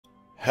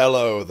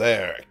Hello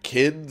there,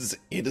 kids.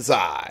 It is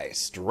I,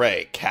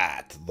 Stray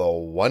Cat, the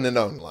one and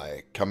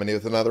only, coming here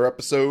with another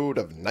episode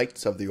of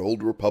Knights of the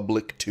Old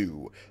Republic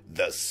 2,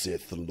 The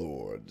Sith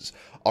Lords.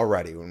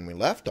 Alrighty, when we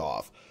left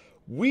off,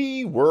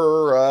 we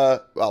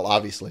were, well,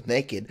 obviously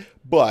naked,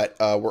 but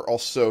we're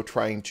also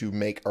trying to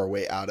make our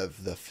way out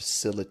of the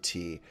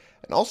facility.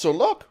 And also,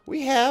 look,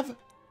 we have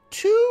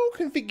two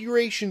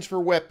configurations for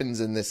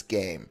weapons in this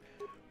game,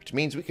 which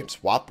means we can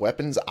swap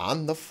weapons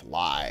on the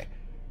fly.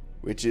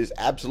 Which is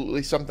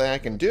absolutely something I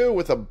can do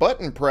with a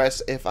button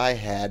press if I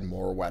had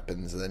more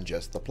weapons than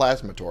just the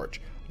plasma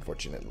torch.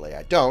 Unfortunately,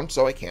 I don't,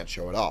 so I can't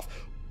show it off.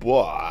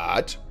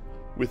 But,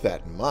 with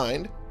that in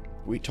mind,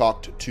 we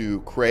talked to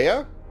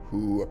Kreia,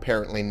 who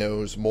apparently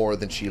knows more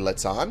than she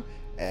lets on,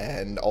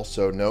 and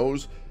also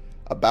knows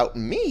about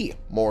me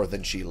more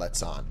than she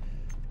lets on.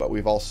 But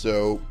we've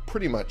also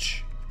pretty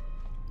much,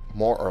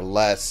 more or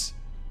less,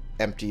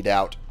 emptied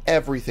out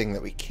everything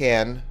that we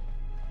can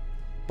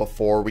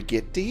before we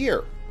get to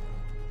here.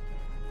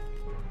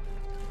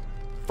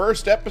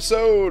 First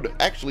episode,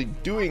 actually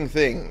doing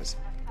things.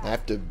 I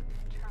have to...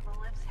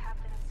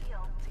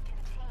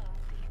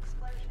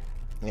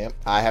 Yep,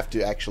 I have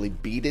to actually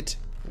beat it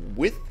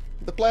with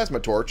the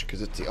plasma torch,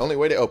 because it's the only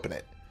way to open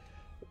it.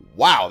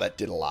 Wow, that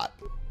did a lot.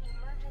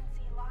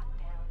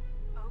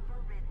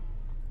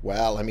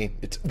 Well, I mean,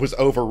 it was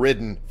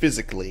overridden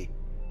physically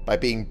by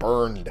being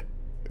burned.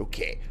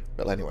 Okay,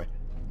 well anyway,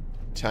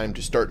 time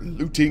to start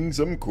looting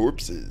some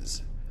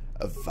corpses.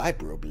 A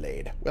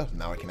vibroblade. Well,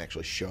 now I can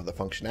actually show the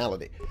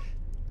functionality.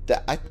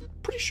 I'm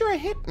pretty sure I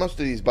hit most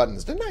of these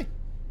buttons, didn't I?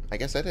 I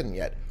guess I didn't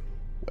yet.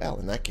 Well,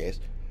 in that case.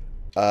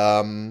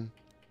 There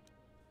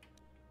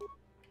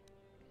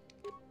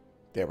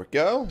we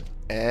go.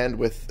 And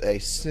with a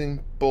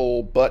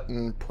simple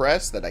button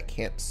press that I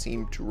can't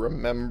seem to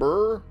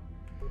remember.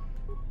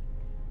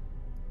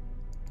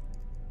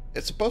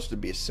 It's supposed to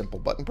be a simple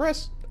button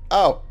press.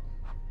 Oh.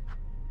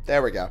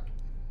 There we go.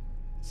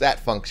 It's that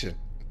function.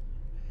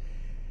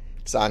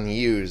 It's on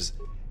use.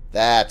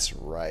 That's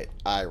right.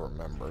 I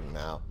remember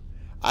now.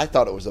 I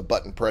thought it was a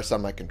button press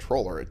on my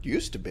controller. It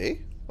used to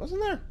be.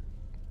 Wasn't there?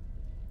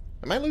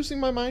 Am I losing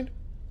my mind?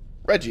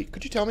 Reggie,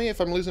 could you tell me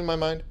if I'm losing my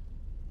mind?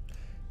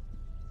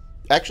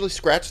 Actually,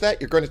 scratch that.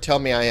 You're going to tell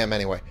me I am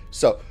anyway.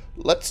 So,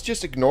 let's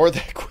just ignore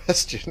that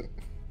question.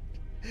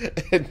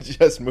 And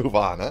just move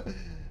on, huh?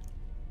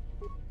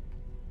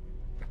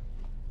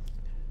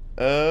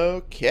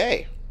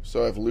 Okay.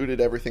 So I've looted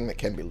everything that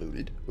can be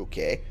looted.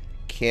 Okay.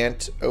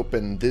 Can't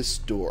open this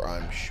door,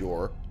 I'm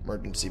sure.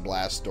 Emergency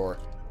blast door.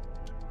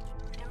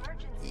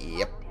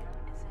 Yep.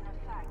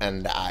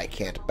 And I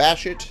can't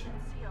bash it.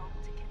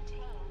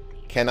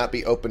 Cannot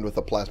be opened with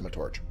a plasma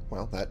torch.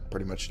 Well, that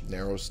pretty much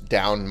narrows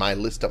down my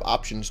list of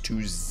options to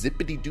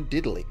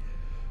zippity-doo-diddly.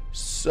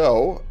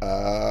 So,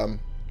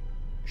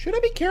 should I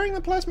be carrying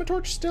the plasma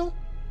torch still?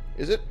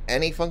 Is it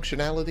any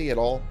functionality at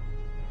all?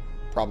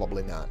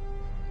 Probably not.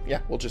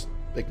 Yeah, we'll just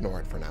ignore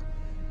it for now.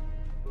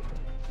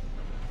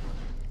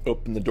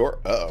 Open the door.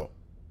 Uh-oh.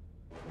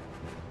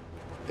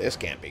 This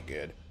can't be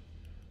good.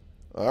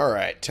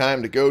 Alright,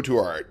 time to go to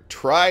our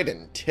tried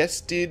and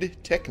tested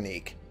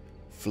technique.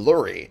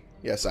 Flurry.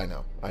 Yes, I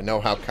know. I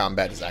know how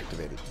combat is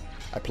activated.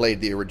 I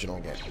played the original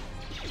game.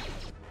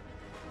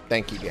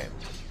 Thank you, game.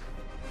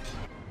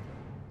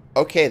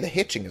 Okay, the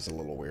hitching is a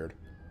little weird.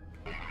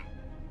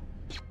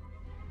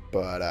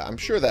 But I'm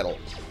sure that'll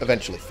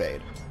eventually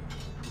fade.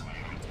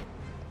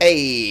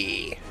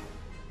 Hey!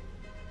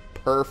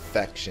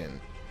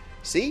 Perfection.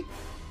 See?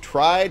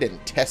 Tried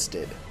and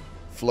tested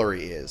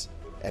Flurry is.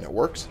 And it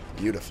works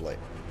beautifully.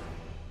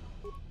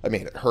 I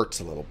mean, it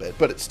hurts a little bit,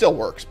 but it still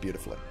works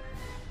beautifully.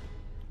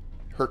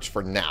 Hurts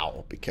for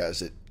now,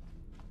 because it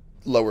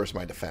lowers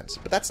my defense.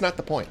 But that's not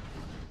the point.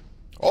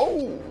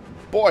 Oh,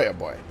 boy, oh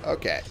boy.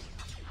 Okay.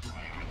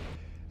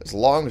 As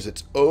long as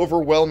it's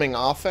overwhelming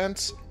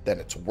offense, then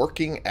it's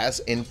working as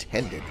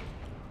intended.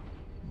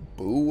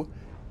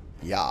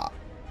 Boo-yah.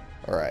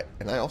 Alright,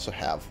 and I also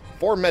have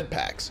 4 med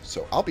packs,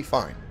 so I'll be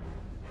fine.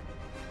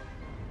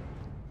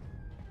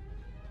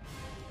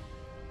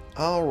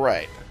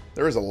 Alright,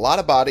 there is a lot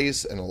of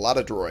bodies and a lot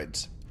of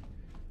droids.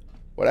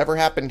 Whatever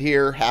happened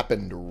here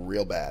happened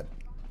real bad.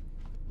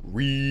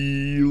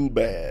 Real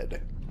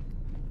bad.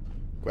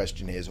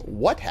 Question is,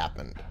 what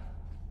happened?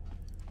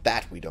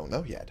 That we don't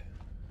know yet.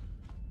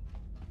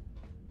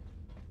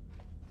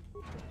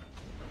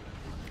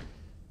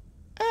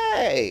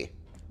 Hey!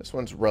 This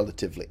one's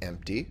relatively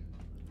empty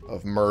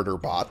of murder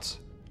bots.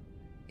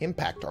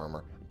 Impact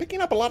armor.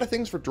 Picking up a lot of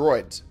things for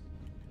droids.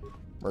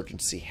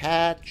 Emergency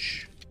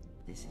hatch.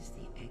 This is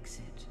the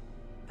exit,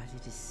 but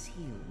it is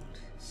sealed.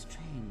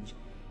 Strange.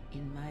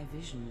 In my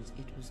visions,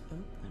 it was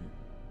open.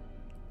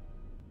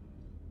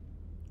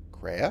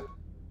 Kreia?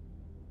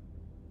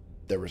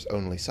 There was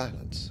only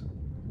silence.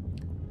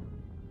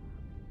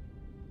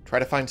 Try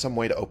to find some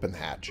way to open the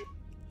hatch.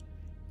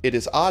 It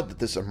is odd that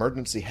this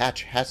emergency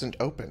hatch hasn't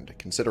opened,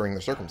 considering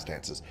the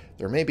circumstances.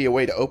 There may be a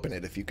way to open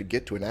it if you could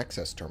get to an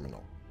access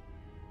terminal.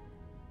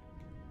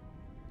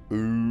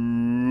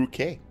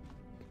 Okay.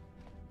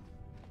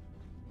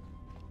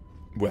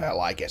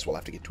 Well, I guess we'll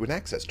have to get to an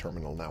access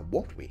terminal now,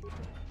 won't we?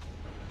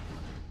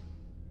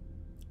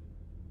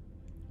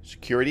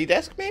 Security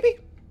desk, maybe?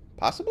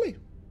 Possibly.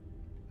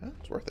 Well,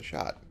 it's worth a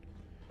shot.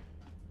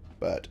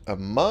 But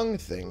among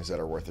things that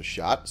are worth a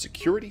shot,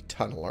 security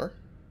tunneler,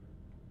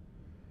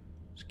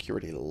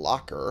 security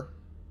locker.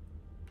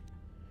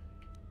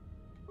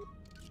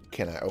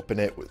 Can I open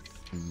it with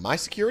my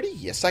security?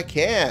 Yes, I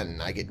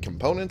can. I get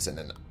components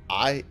and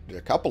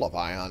a couple of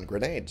ion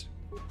grenades.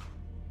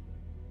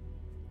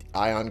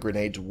 Ion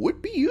grenades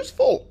would be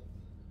useful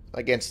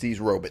against these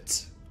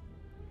robots.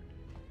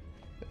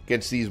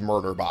 Against these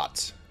murder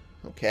bots.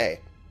 Okay.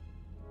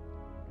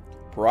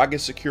 Paragus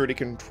security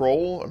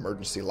control,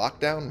 emergency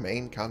lockdown,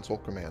 main console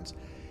commands.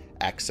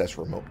 Access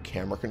remote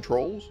camera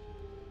controls.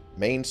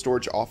 Main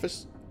storage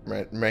office,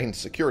 main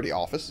security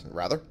office,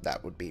 rather.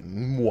 That would be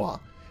moi.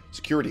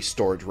 Security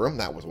storage room,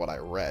 that was what I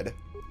read.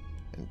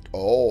 And,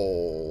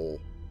 oh.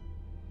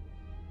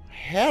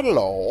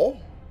 Hello.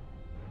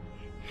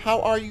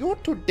 How are you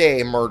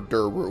today,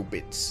 murder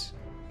robots?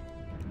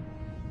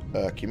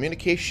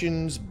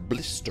 Communications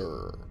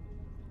blister.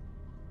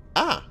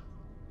 Ah.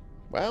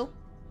 Well,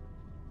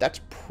 that's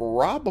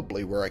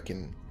probably where I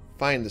can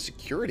find the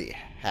security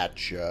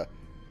hatch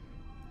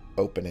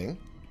opening.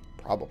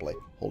 Probably.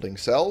 Holding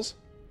cells.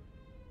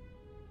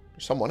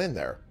 There's someone in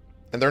there.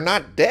 And they're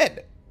not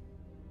dead.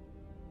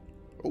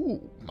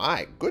 Ooh,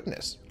 my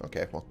goodness.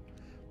 Okay, well,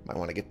 might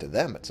want to get to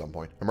them at some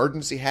point.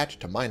 Emergency hatch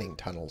to mining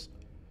tunnels.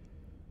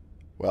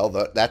 Well,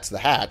 that's the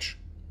hatch.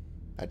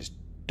 I just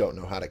don't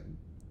know how to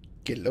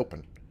get it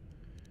open.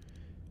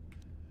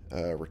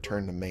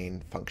 Return to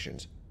main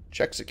functions.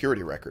 Check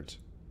security records.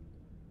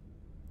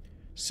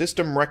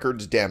 System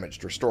records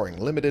damaged. Restoring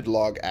limited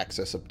log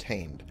access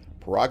obtained.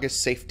 Paragus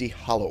safety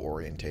hollow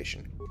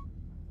orientation.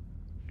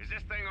 Is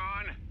this thing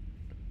on?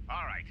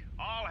 All right,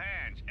 all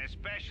hands,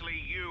 especially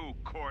you,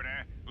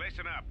 KotOR.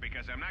 Listen up,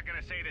 because I'm not going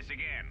to say this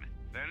again.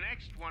 The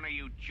next one of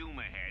you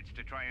Juma heads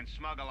to try and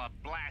smuggle a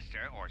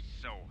blaster, or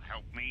so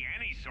help me,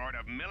 any sort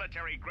of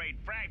military-grade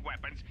frag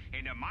weapons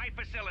into my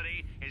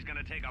facility is going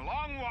to take a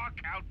long walk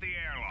out the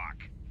airlock.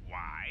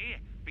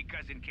 Why?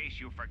 Because in case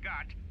you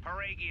forgot,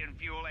 Paragian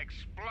fuel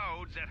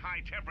explodes at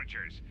high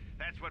temperatures.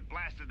 That's what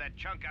blasted that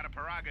chunk out of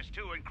Paragus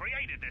 2 and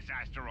created this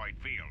asteroid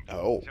field.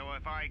 Oh. So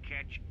if I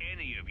catch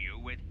any of you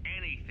with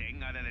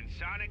anything other than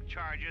sonic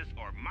charges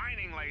or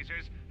mining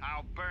lasers,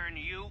 I'll burn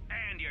you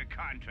and your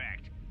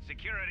contract.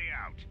 Security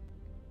out.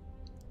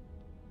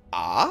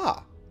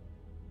 Ah.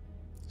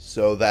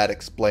 So that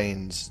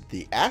explains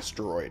the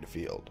asteroid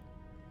field.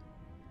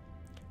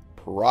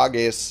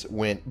 Paragus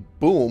went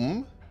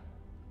boom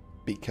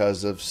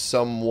because of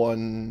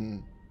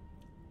someone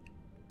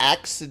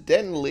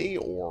accidentally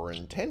or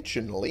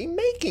intentionally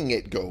making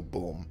it go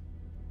boom.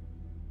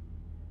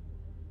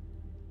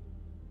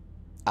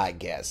 I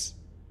guess.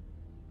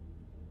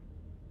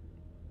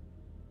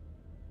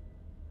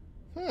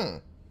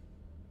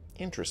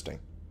 Interesting.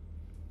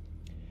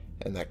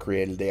 And that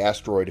created the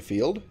asteroid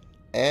field.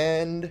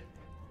 And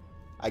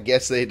I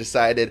guess they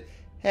decided,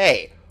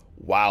 hey,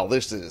 while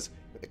this is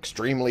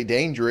extremely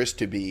dangerous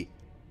to be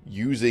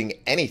using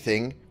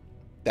anything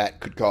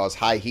that could cause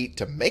high heat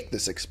to make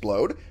this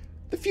explode,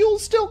 the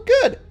fuel's still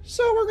good,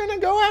 so we're going to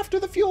go after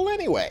the fuel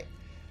anyway.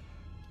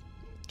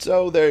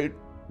 So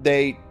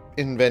they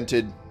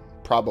invented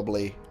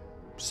probably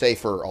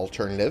safer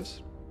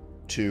alternatives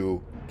to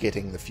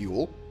getting the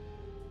fuel,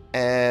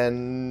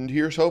 and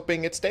here's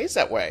hoping it stays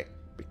that way,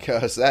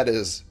 because that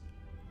is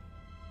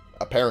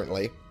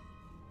apparently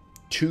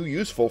too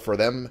useful for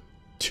them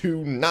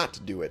to not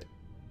do it.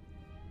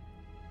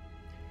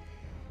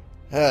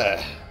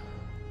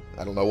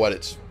 I don't know what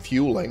it's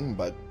fueling,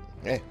 but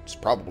it's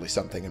probably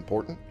something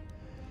important.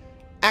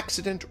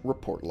 Accident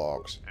report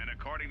logs. And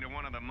according to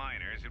one of the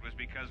miners, it was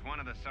because one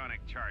of the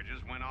sonic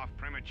charges went off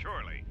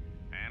prematurely.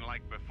 And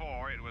like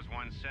before, it was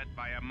one set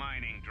by a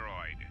mining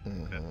droid.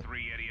 The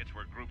three idiots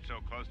were grouped so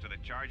close to the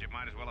charge, it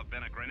might as well have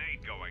been a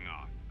grenade going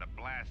off. The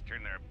blast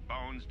turned their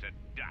bones to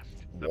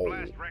dust. The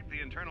blast wrecked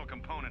the internal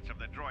components of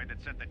the droid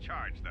that set the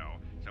charge, though,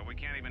 so we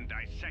can't even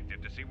dissect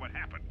it to see what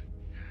happened.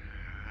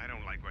 I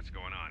don't like what's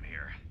going on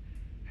here.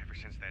 Ever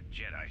since that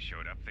Jedi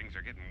showed up, things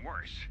are getting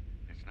worse.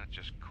 It's not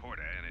just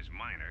KotOR and his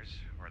miners,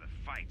 or the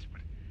fights,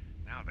 but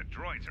now the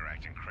droids are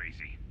acting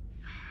crazy.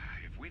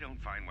 If we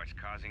don't find what's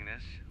causing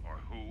this, or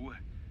who,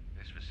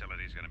 this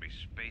facility's gonna be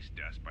space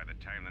dust by the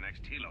time the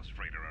next Telos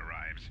freighter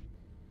arrives.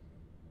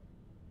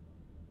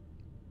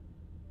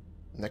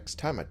 Next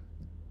time a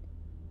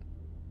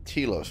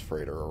Telos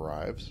freighter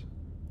arrives.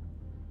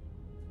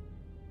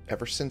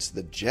 Ever since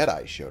the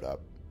Jedi showed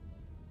up.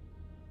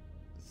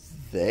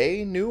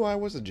 They knew I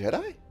was a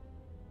Jedi?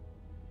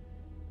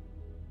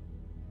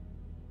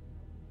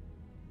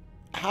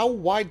 How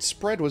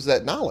widespread was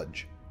that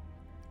knowledge?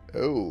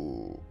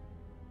 Oh.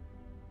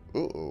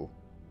 Uh-oh.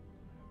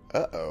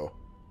 Uh-oh.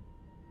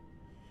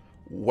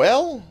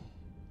 Well,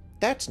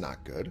 that's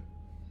not good.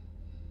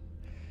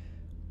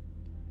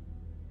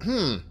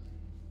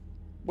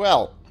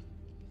 Well,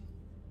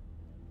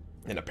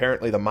 and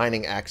apparently the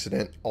mining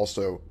accident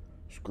also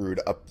screwed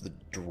up the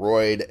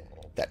droid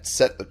that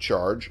set the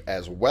charge,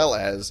 as well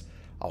as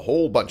a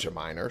whole bunch of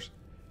miners.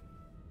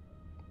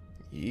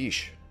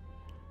 Yeesh.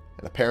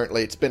 And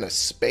apparently it's been a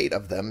spate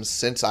of them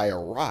since I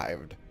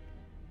arrived.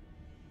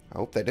 I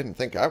hope they didn't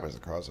think I was the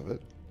cause of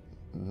it.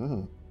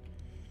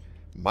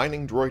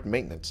 Mining droid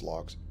maintenance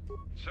logs.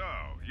 So,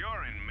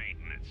 you're in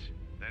maintenance.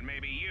 Then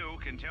maybe you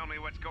can tell me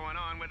what's going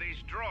on with these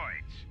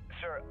droids.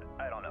 Sir,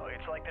 I don't know.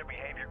 It's like their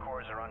behavior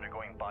cores are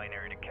undergoing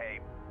binary decay,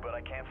 but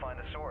I can't find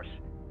the source.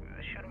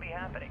 This shouldn't be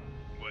happening.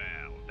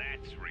 Well,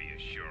 that's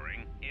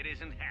reassuring. It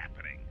isn't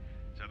happening.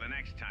 So the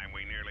next time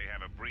we nearly have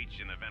a breach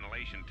in the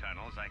ventilation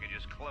tunnels, I can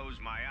just close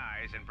my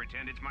eyes and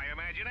pretend it's my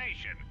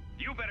imagination.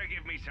 You better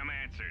give me some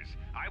answers.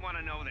 I want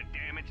to know the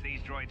damage these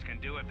droids can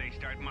do if they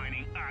start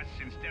mining us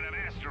instead of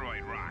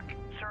asteroid rock.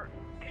 Sir,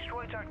 these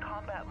droids aren't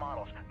combat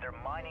models. Their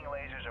mining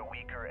lasers are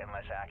weaker and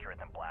less accurate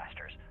than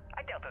blasters.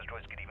 I doubt those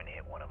droids could even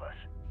hit one of us.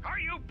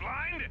 Are you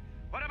blind?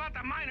 What about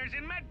the miners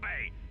in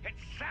Medbay?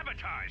 It's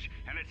sabotage,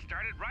 and it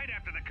started right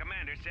after the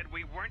commander said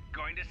we weren't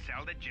going to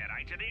sell the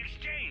Jedi to the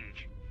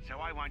exchange. So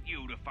I want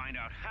you to find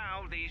out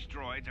how these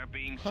droids are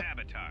being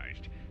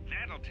sabotaged.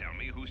 That'll tell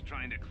me who's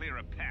trying to clear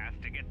a path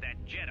to get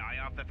that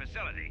Jedi off the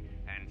facility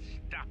and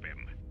stop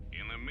him.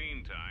 In the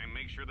meantime,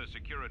 make sure the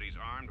security's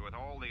armed with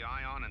all the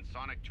ion and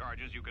sonic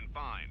charges you can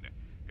find.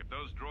 If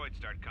those droids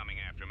start coming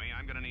after me,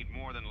 I'm gonna need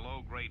more than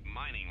low-grade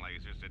mining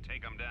lasers to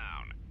take them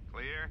down.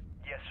 Clear?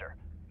 Yes, sir.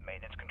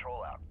 Maintenance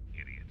control out.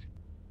 Idiot.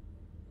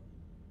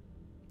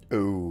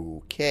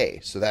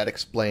 Okay, so that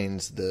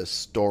explains the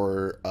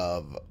store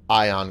of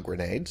ion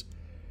grenades.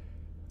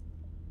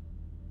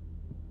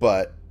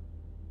 But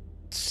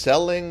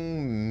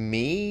selling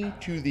me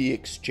to the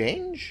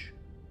exchange?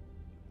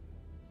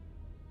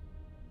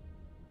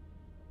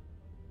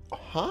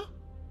 Huh?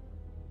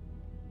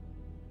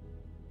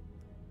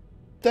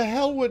 The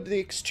hell would the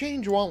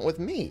exchange want with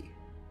me?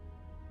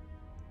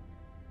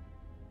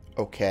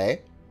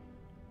 Okay.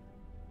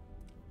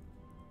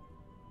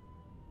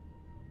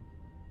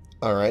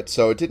 Alright,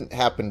 so it didn't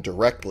happen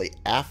directly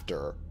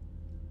after.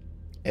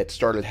 It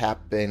started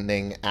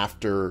happening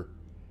after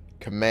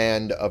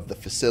command of the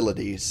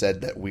facility said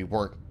that we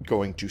weren't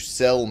going to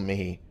sell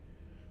me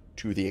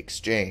to the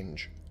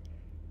exchange.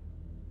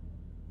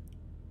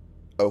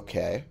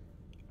 Okay.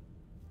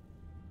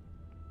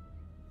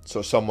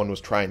 So someone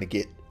was trying to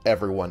get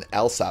everyone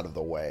else out of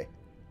the way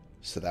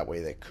so that way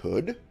they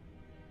could?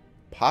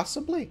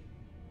 Possibly.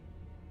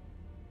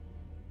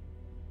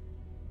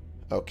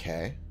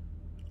 Okay.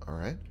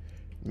 Alright.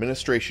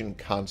 Administration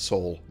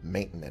console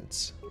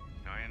maintenance.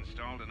 I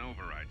installed an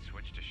override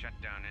switch to shut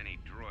down any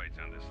droids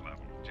on this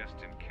level, just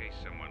in case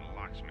someone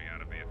locks me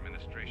out of the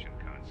administration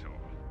console.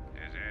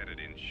 As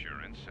added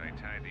insurance, I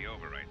tied the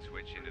override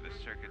switch into the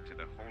circuit to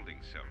the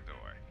holding cell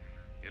door.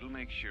 It'll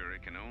make sure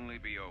it can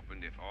only be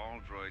opened if all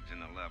droids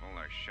in the level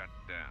are shut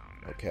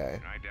down.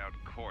 Okay. I doubt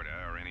KotOR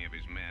or any of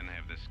his men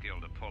have the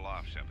skill to pull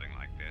off something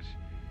like this,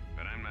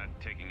 but I'm not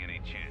taking any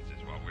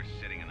chances while we're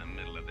sitting in the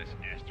middle of this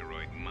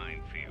asteroid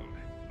minefield.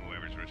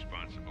 Whoever's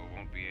responsible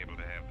won't be able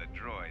to have the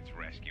droids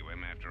rescue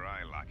him after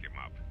I lock him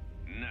up.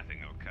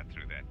 Nothing will cut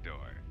through that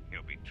door.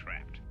 He'll be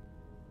trapped.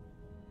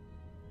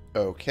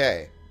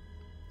 Okay.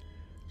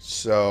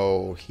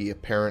 So he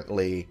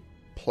apparently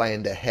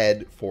planned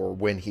ahead for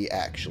when he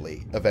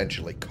actually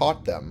eventually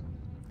caught them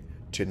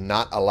to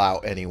not allow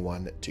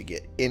anyone to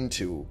get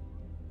into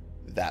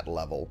that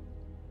level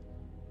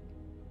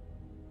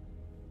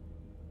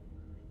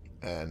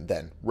and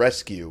then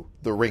rescue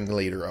the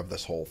ringleader of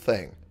this whole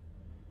thing,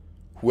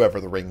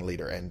 whoever the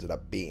ringleader ended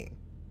up being.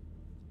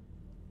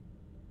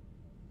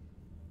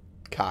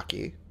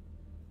 Cocky,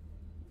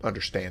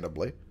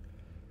 understandably.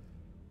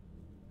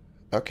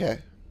 Okay.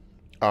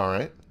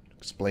 Alright.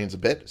 Explains a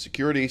bit.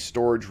 Security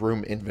storage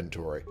room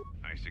inventory.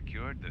 I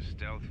secured the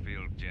stealth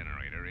field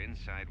generator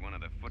inside one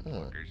of the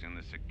footlockers in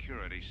the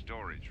security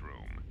storage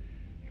room.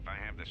 If I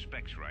have the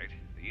specs right,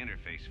 the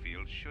interface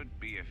field should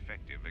be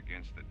effective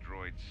against the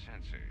droid's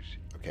sensors.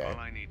 Okay. All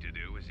I need to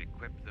do is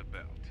equip the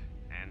belt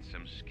and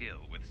some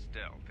skill with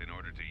stealth in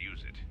order to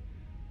use it.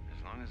 As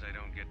long as I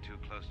don't get too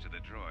close to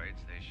the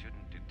droids, they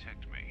shouldn't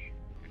detect me.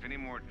 If any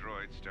more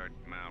droids start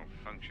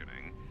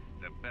malfunctioning,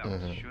 the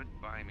belt should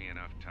buy me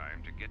enough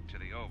time to get to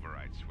the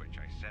override switch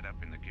I set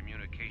up in the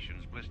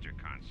communications blister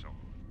console.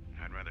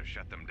 I'd rather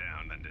shut them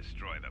down than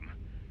destroy them.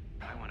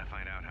 I want to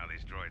find out how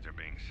these droids are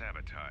being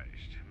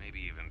sabotaged.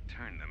 Maybe even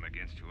turn them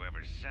against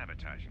whoever's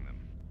sabotaging them.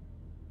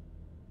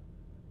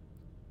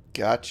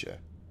 Gotcha.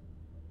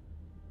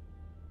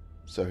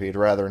 So he'd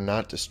rather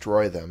not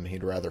destroy them.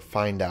 He'd rather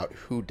find out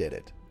who did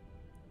it.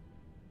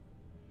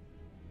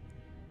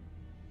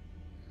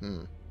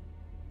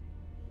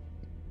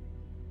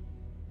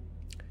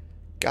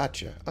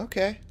 Gotcha.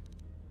 Okay.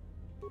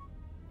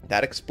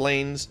 That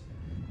explains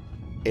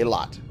a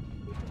lot.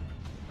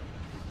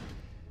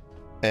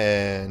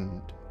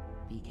 And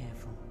Be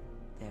careful.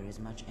 There is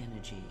much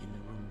energy in the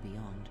room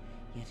beyond,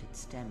 yet it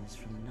stems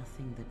from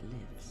nothing that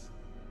lives.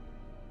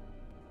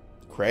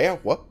 Kreia,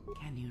 what?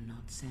 Can you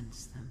not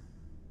sense them?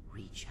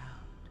 Reach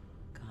out.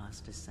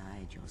 Cast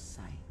aside your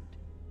sight.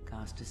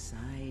 Cast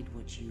aside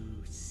what you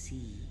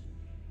see,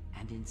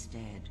 and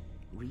instead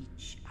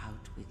reach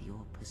out with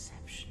your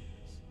perceptions.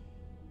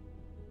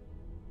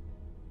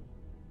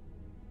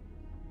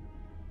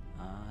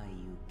 Ah,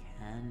 you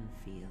can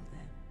feel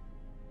them.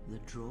 The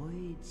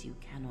droids you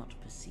cannot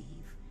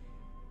perceive,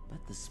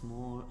 but the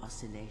small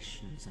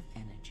oscillations of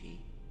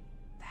energy,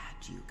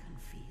 that you can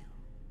feel,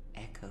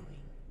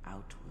 echoing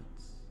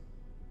outwards.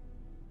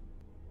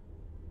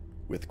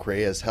 With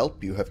Krea's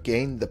help, you have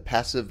gained the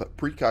passive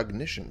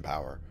precognition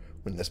power.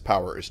 When this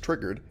power is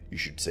triggered, you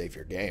should save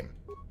your game.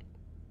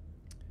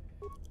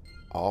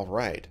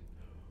 Alright.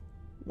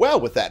 Well,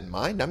 with that in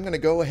mind, I'm going to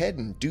go ahead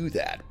and do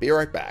that. Be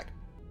right back.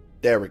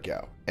 There we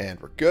go. And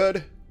we're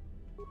good.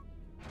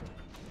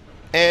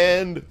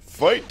 And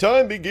fight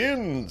time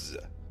begins!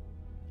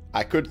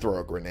 I could throw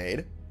a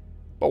grenade,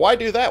 but why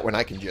do that when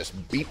I can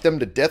just beat them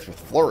to death with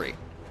flurry?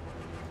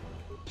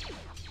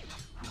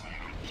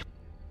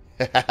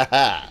 Ha ha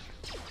ha!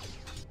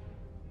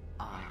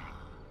 Ah,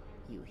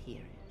 you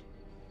hear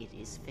it. It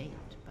is faint,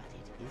 but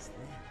it is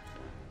there.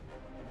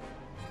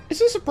 Is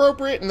this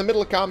appropriate in the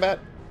middle of combat?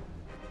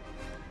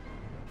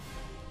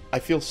 I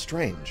feel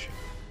strange,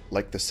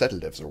 like the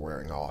sedatives are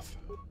wearing off.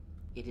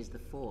 It is the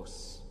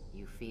Force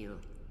you feel.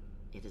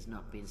 It has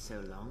not been so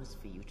long as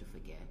for you to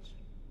forget.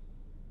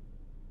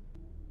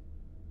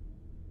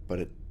 But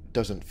it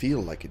doesn't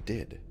feel like it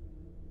did.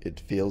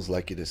 It feels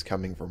like it is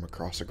coming from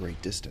across a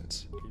great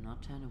distance. Do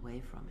not turn away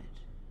from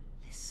it.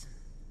 Listen.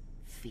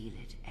 Feel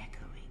it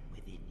echoing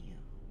within you.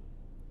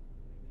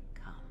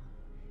 Come.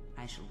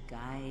 I shall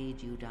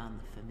guide you down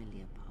the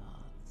familiar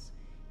paths.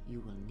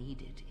 You will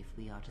need it if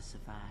we are to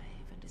survive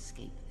and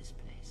escape this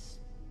place.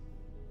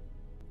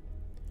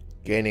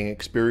 Gaining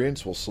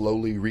experience will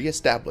slowly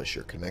re-establish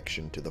your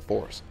connection to the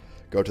Force.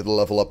 Go to the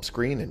level up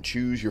screen and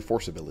choose your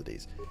Force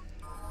abilities.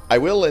 I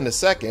will in a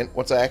second,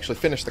 once I actually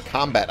finish the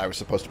combat I was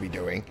supposed to be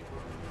doing.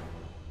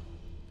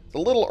 It's a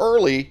little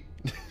early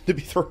to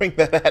be throwing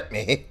that at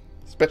me,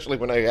 especially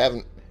when I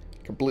haven't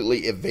completely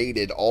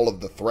evaded all of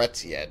the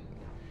threats yet.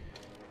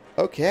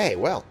 Okay,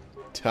 well,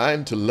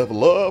 time to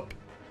level up.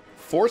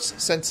 Force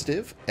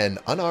sensitive and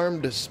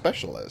unarmed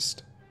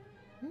specialist.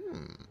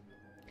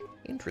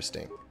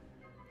 Interesting.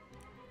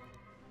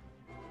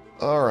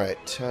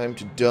 Alright, time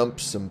to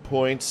dump some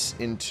points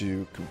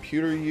into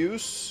computer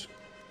use,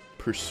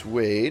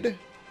 persuade,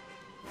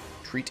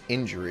 treat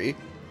injury,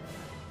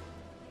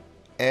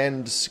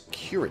 and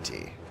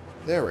security.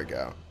 There we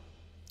go.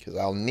 Because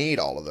I'll need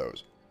all of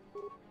those.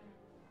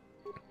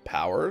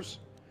 Powers?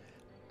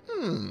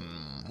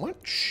 What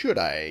should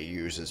I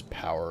use as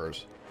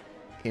powers?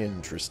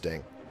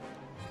 Interesting.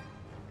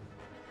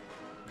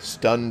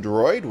 Stun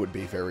droid would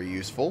be very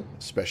useful,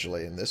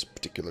 especially in this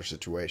particular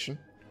situation.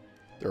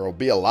 There will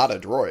be a lot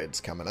of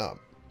droids coming up.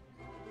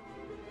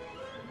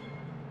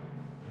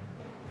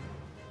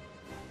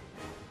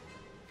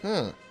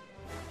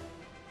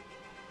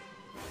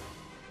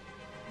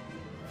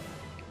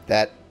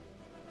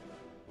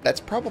 That's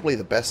probably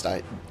the best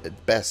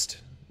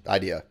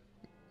idea.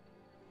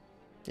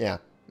 Yeah,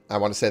 I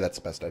want to say that's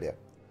the best idea.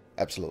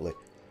 Absolutely.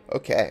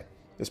 Okay.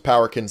 This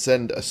power can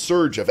send a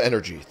surge of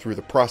energy through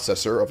the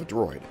processor of a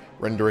droid,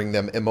 rendering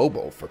them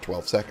immobile for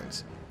 12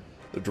 seconds.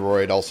 The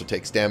droid also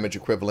takes damage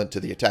equivalent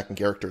to the attacking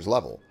character's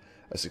level.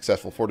 A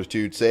successful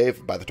fortitude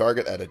save by the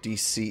target at a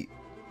DC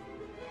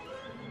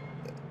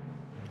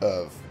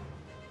of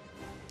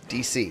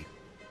DC.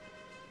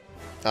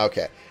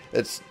 Okay.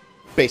 It's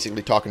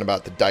basically talking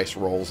about the dice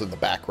rolls in the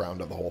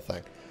background of the whole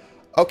thing.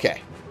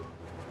 Okay.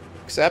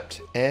 Accept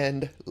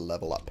and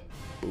level up.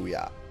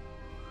 Booyah.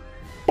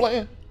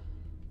 Blah.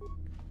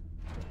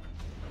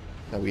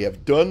 Now we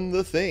have done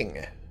the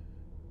thing.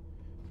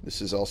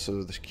 This is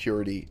also the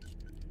security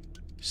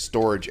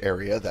storage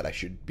area that I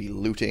should be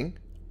looting.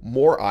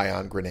 More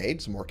ion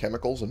grenades, more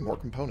chemicals, and more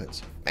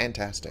components.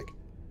 Fantastic.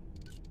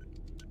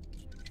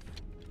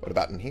 What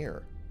about in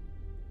here?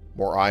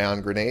 More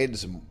ion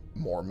grenades,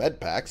 more med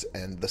packs,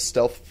 and the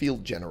stealth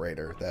field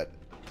generator that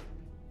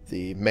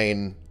the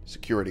main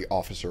security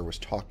officer was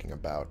talking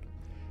about.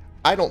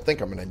 I don't think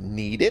I'm going to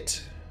need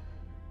it,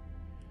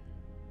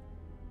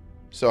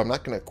 so I'm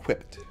not going to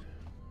equip it.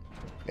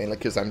 Mainly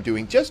because I'm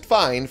doing just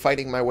fine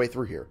fighting my way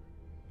through here.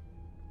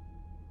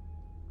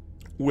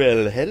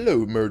 Well,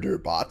 hello, murder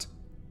bot.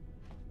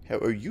 How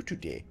are you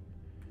today?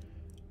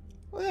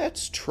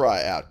 Let's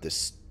try out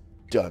this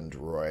stun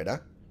droid, huh?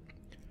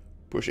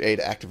 Push A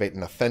to activate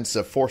an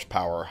offensive force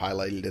power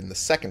highlighted in the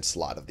second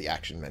slot of the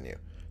action menu.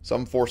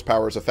 Some force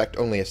powers affect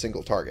only a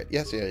single target.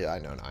 Yes, yeah, I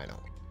know.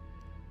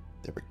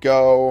 There we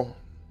go.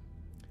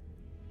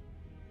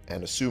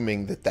 And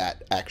assuming that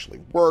that actually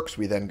works,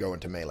 we then go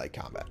into melee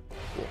combat.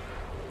 Cool.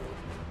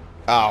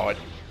 Oh, it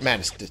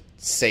managed to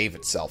save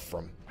itself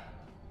from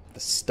the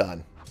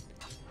stun.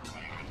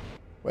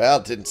 Well,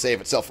 it didn't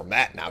save itself from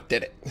that now,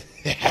 did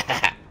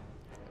it?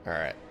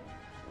 Alright.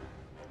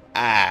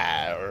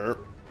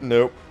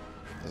 Nope.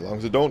 As long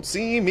as it don't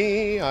see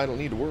me, I don't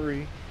need to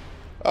worry.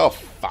 Oh,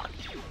 fuck.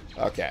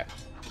 Okay.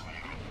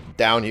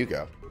 Down you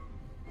go.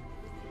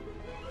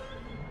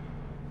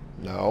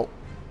 No.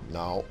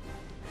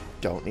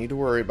 Don't need to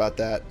worry about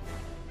that.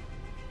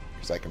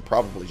 Because I can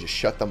probably just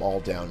shut them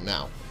all down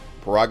now.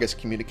 Paragus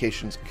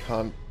Communications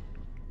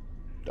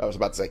I was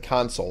about to say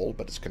console,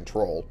 but it's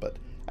control, but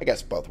I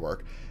guess both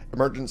work.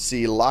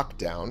 Emergency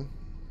lockdown.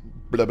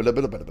 Blah, blah,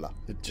 blah, blah, blah, blah.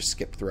 It just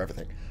skipped through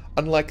everything.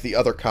 Unlike the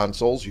other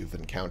consoles you've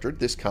encountered,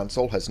 this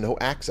console has no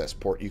access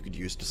port you could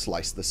use to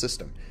slice the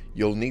system.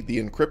 You'll need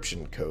the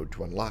encryption code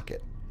to unlock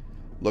it.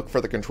 Look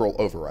for the control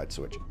override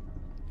switch.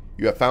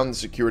 You have found the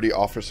security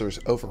officer's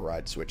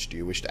override switch. Do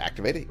you wish to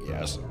activate it?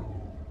 Yes.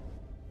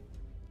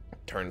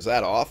 Turns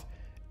that off.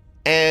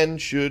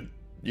 And should...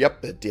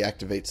 Yep, it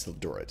deactivates the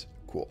droids.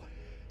 Cool.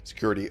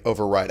 Security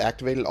override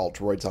activated. All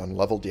droids on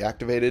level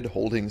deactivated.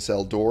 Holding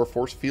cell door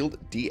force field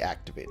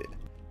deactivated.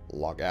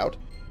 Log out.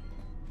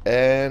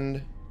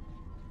 And...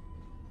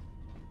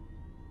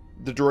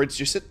 the droids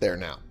just sit there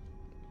now.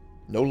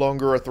 No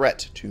longer a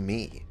threat to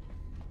me.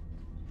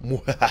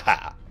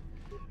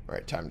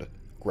 Alright, time to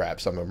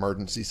grab some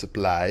emergency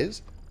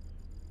supplies.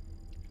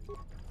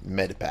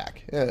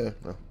 Medpack.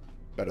 Well,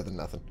 better than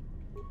nothing.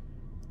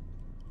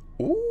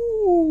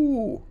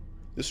 Ooh!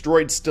 This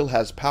droid still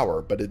has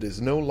power, but it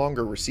is no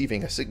longer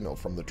receiving a signal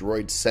from the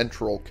droid's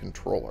central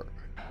controller.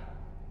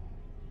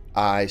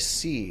 I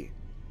see.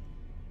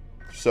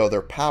 So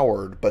they're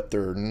powered, but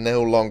they're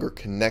no longer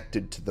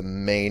connected to the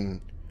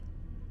main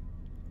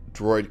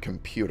droid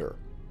computer.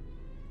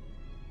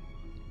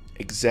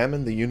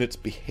 Examine the unit's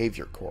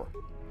behavior core.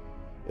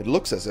 It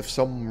looks as if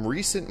some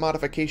recent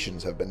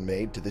modifications have been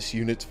made to this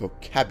unit's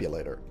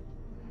vocabulator.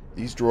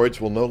 These droids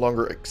will no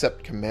longer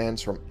accept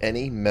commands from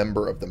any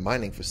member of the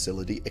mining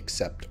facility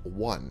except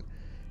one.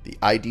 The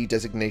ID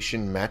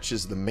designation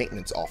matches the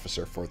maintenance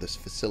officer for this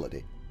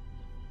facility.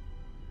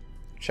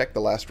 Check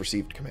the last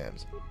received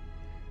commands.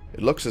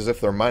 It looks as if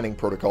their mining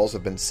protocols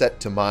have been set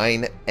to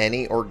mine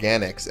any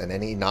organics and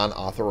any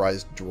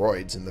non-authorized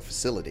droids in the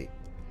facility.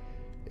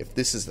 If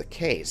this is the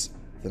case,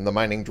 then the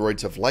mining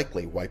droids have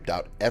likely wiped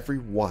out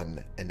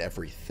everyone and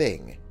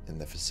everything in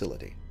the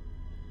facility.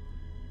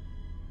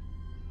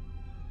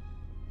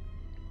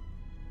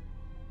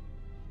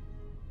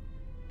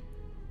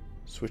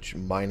 Switch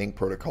mining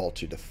protocol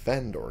to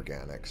defend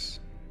organics.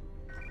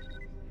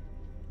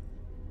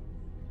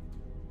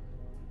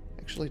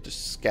 Actually,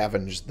 just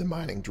scavenge the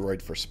mining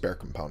droid for spare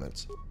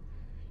components.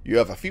 You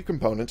have a few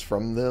components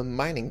from the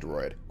mining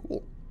droid.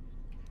 Cool.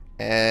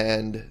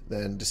 And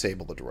then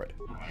disable the droid.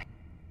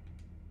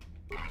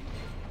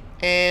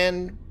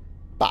 And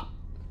bop.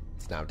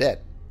 It's now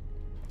dead.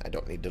 I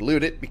don't need to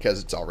loot it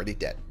because it's already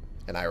dead.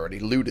 And I already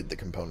looted the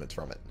components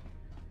from it.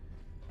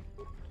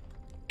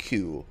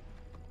 Cool.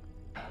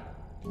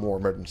 More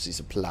emergency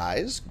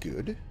supplies.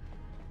 Good.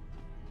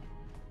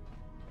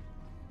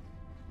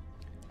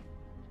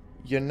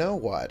 You know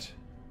what?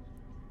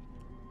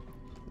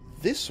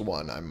 This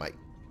one I might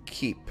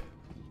keep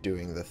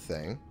doing the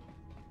thing.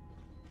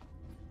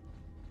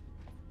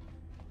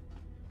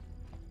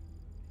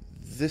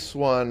 This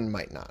one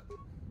might not.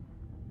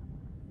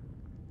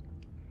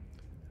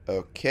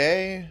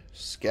 Okay.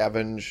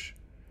 Scavenge.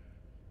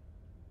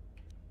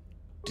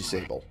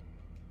 Disable.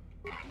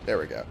 There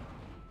we go.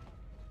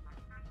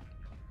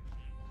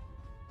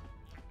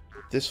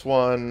 This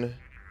one.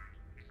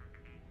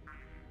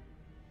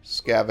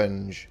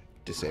 Scavenge.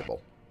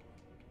 Disable.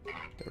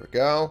 There we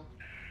go.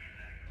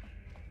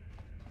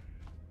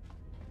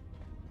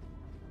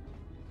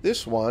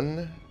 This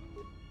one.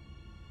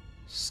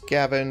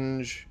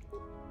 Scavenge.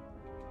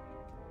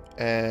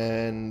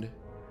 And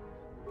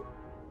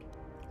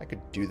I could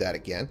do that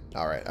again.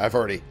 Alright, I've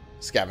already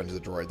scavenged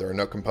the droid. There are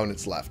no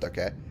components left,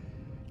 okay?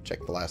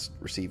 Check the last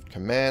received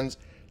commands.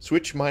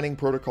 Switch mining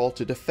protocol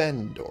to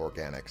defend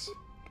organics.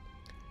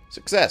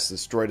 Success!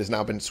 This droid has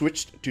now been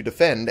switched to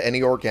defend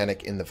any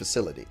organic in the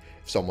facility.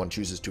 If someone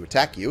chooses to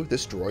attack you,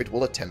 this droid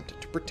will attempt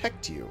to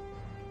protect you.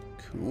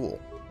 Cool.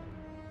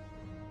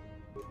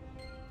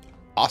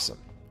 Awesome.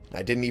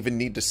 I didn't even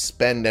need to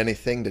spend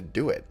anything to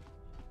do it.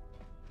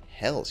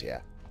 Hells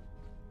yeah.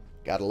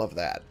 Gotta love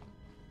that.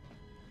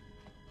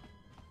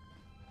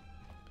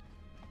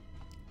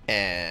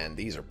 And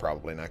these are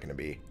probably not going to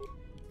be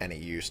any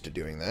use to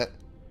doing that.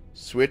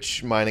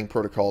 Switch mining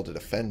protocol to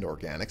defend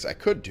organics. I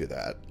could do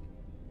that.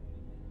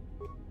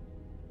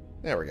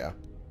 There we go.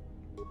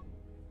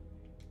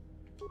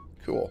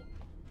 Cool.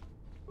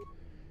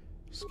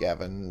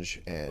 Scavenge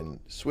and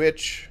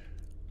switch.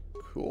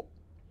 Cool.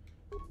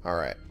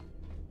 Alright.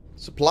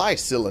 Supply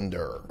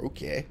cylinder.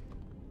 Okay.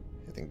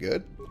 Anything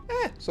good?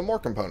 Some more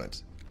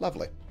components.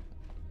 Lovely.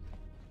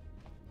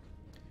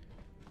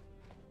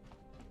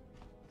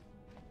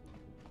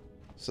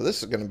 So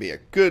this is going to be a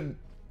good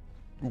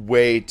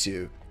way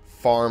to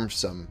farm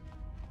some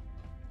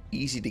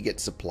easy to get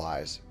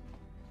supplies.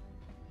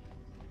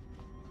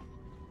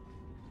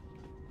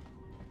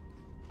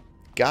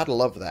 Gotta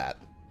love that.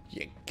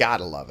 You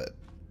gotta love it.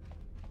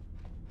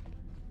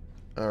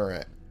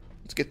 Alright.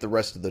 Let's get the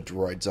rest of the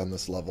droids on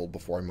this level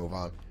before I move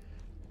on.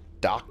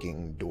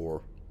 Docking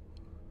door.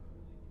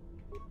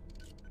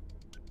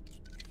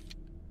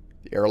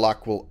 The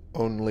airlock will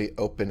only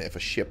open if a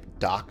ship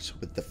docks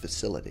with the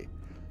facility.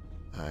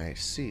 I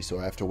see. So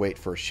I have to wait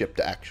for a ship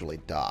to actually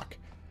dock.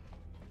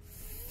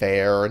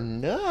 Fair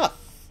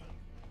enough,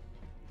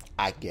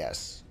 I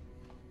guess.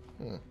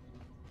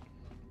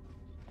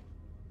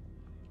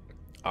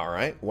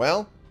 Alright,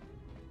 well,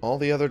 all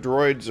the other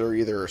droids are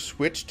either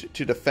switched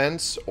to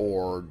defense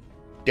or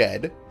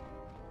dead.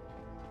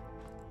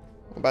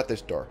 What about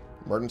this door?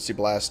 Emergency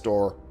blast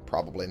door.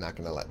 Probably not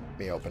going to let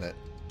me open it.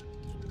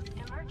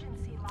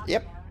 Emergency lockdown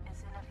Yep.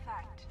 is in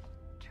effect.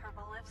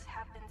 Turbolifts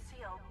have been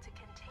sealed to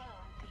contain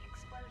the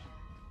explosion.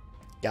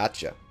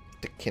 Gotcha.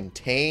 To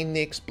contain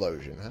the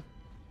explosion, huh?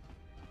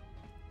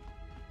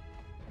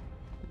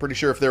 I'm pretty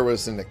sure if there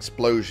was an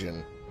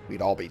explosion,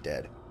 we'd all be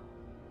dead.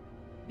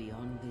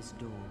 Beyond this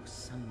door,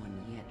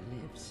 someone yet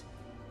lives.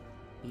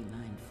 Be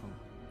mindful.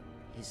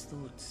 His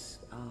thoughts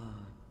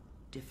are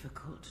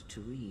difficult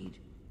to read.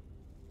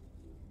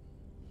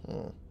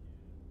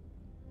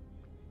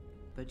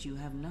 But you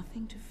have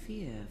nothing to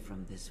fear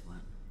from this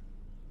one,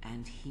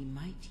 and he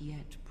might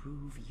yet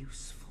prove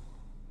useful.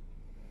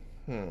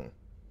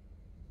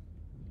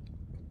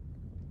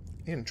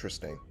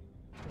 Interesting.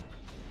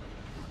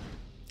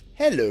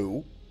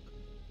 Hello.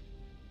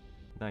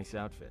 Nice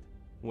outfit.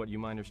 What, you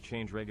miners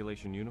change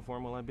regulation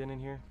uniform while I've been in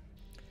here?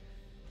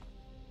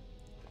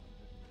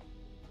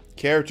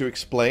 Care to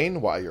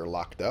explain why you're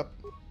locked up?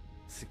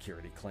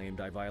 Security claimed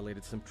I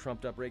violated some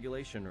trumped-up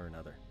regulation or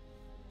another.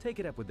 Take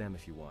it up with them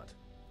if you want.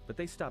 But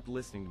they stopped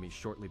listening to me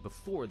shortly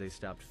before they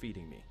stopped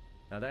feeding me.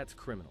 Now that's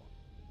criminal.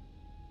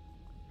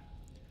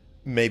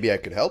 Maybe I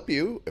could help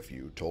you if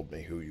you told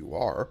me who you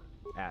are.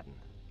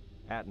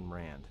 Atten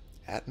Rand.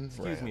 Atten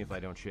Excuse Rand. me if I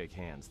don't shake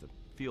hands. The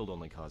field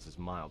only causes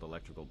mild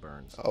electrical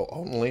burns. Oh,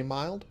 only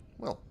mild?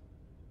 Well,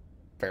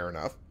 fair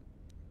enough.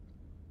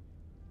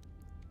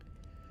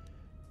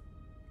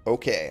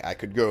 Okay, I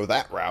could go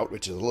that route,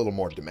 which is a little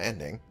more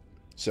demanding.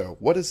 So,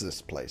 what is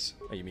this place?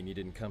 Oh, you mean you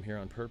didn't come here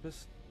on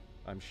purpose?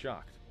 I'm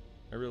shocked.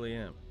 I really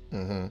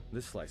am.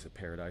 This slice of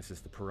paradise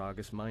is the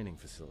Paragus mining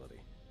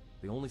facility.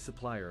 The only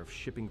supplier of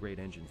shipping-grade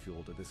engine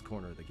fuel to this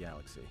corner of the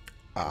galaxy.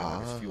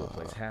 This fuel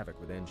plays havoc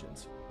with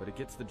engines, but it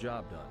gets the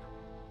job done.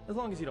 As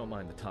long as you don't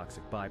mind the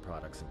toxic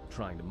byproducts and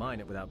trying to mine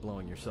it without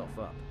blowing yourself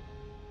up.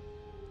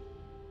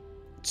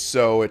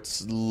 So,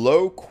 it's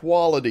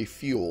low-quality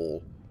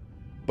fuel,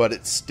 but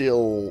it's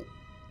still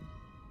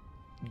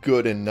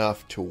good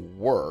enough to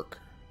work.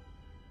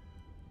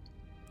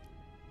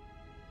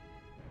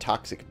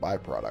 Toxic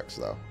byproducts,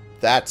 though.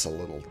 That's a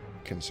little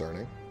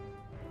concerning.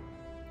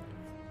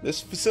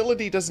 This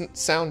facility doesn't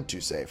sound too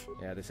safe.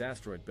 Yeah, this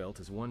asteroid belt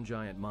is one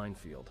giant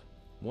minefield.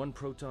 One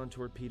proton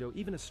torpedo,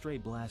 even a stray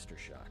blaster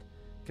shot,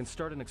 can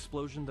start an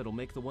explosion that'll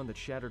make the one that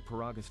shattered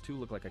Paragus 2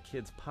 look like a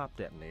kid's pop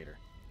detonator.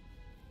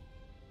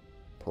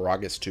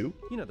 Paragus 2?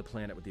 You know the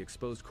planet with the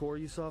exposed core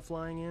you saw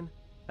flying in?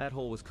 That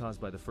hole was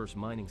caused by the first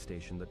mining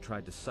station that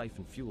tried to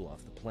siphon fuel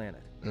off the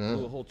planet.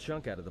 Blew a whole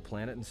chunk out of the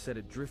planet and set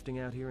it drifting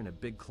out here in a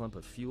big clump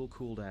of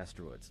fuel-cooled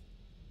asteroids.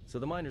 So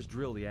the miners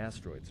drill the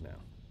asteroids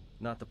now,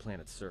 not the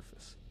planet's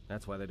surface.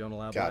 That's why they don't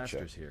allow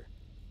blasters here.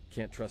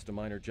 Can't trust a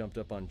miner jumped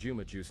up on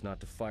Juma juice not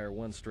to fire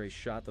one stray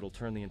shot that'll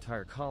turn the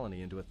entire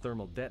colony into a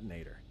thermal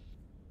detonator.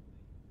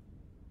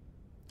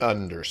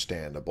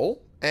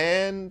 Understandable.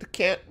 And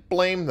can't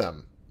blame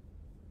them.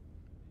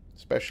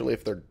 Especially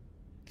if they're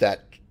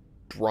that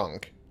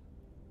drunk.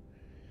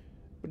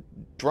 Would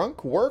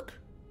drunk work?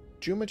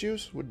 Juma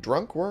juice? Would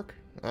drunk work?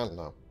 I don't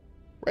know.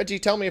 Reggie,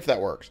 tell me if that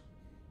works.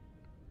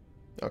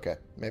 Okay,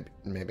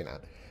 maybe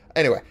not.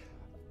 Anyway.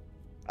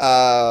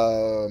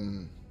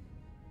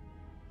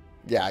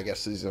 Yeah, I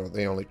guess these are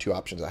the only two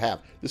options I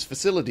have. This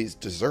facility's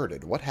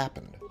deserted. What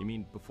happened? You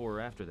mean before or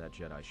after that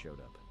Jedi showed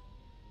up?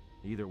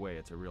 Either way,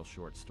 it's a real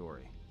short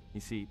story. You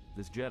see,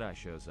 this Jedi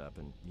shows up,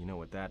 and you know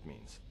what that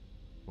means.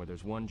 Where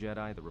there's one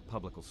Jedi, the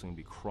Republic will soon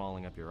be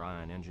crawling up your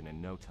ion engine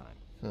in no time.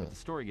 But the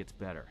story gets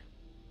better.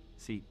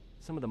 See,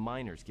 some of the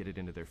miners get it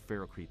into their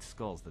ferrocrete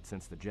skulls that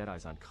since the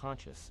Jedi's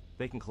unconscious,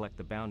 they can collect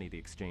the bounty the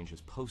exchange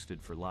has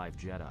posted for live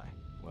Jedi.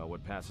 Well,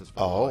 what passes for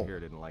law here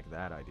didn't like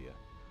that idea.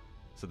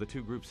 So the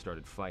two groups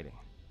started fighting.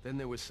 Then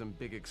there was some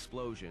big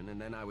explosion, and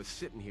then I was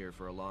sitting here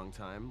for a long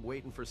time,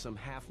 waiting for some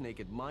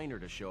half-naked miner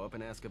to show up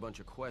and ask a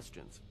bunch of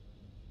questions.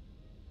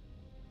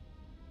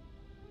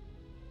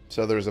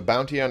 So there's a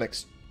bounty on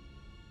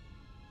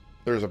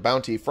there's a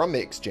bounty from the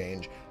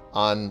exchange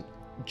on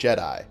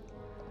Jedi.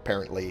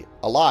 Apparently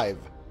alive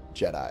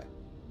Jedi.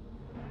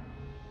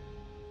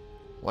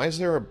 Why is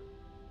there a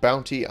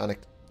bounty on a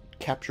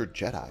captured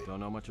Jedi?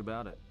 Don't know much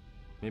about it.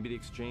 Maybe the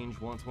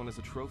exchange wants one as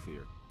a trophy,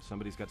 or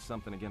somebody's got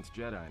something against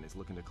Jedi and is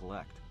looking to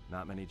collect.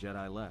 Not many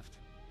Jedi left.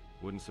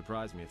 Wouldn't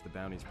surprise me if the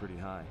bounty's pretty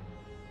high.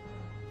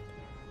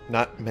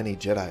 Not many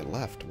Jedi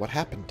left. What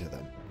happened to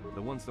them?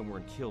 The ones that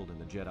weren't killed in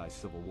the Jedi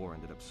Civil War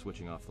ended up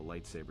switching off the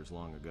lightsabers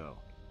long ago.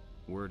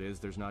 Word is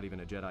there's not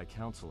even a Jedi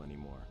Council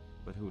anymore,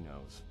 but who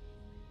knows?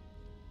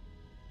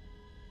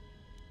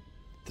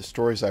 The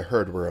stories I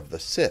heard were of the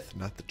Sith,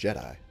 not the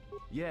Jedi.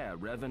 Yeah,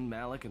 Revan,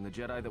 Malak, and the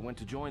Jedi that went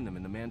to join them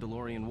in the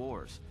Mandalorian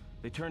Wars.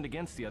 They turned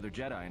against the other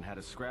Jedi and had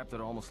a scrap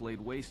that almost laid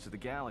waste to the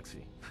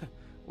galaxy.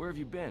 Where have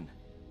you been?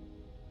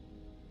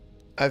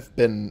 I've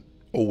been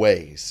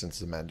away since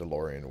the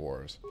Mandalorian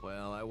Wars.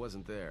 Well, I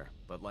wasn't there,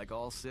 but like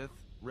all Sith,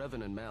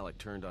 Revan and Malak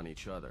turned on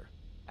each other.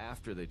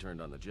 After they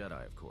turned on the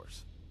Jedi, of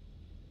course.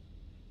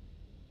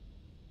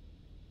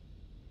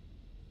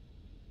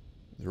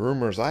 The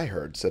rumors I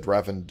heard said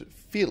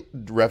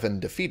Revan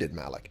defeated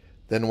Malak,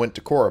 then went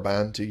to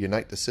Korriban to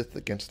unite the Sith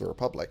against the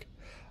Republic.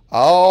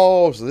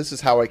 Oh, so this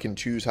is how I can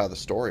choose how the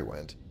story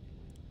went.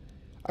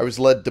 I was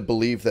led to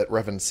believe that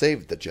Revan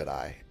saved the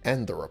Jedi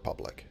and the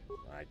Republic.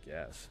 I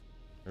guess.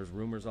 There's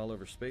rumors all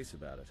over space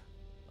about it.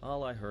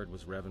 All I heard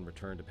was Revan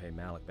returned to pay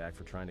Malak back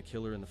for trying to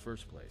kill her in the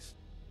first place.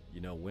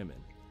 You know, women.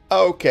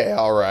 Okay,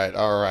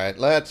 alright.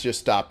 Let's just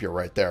stop you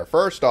right there.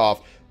 First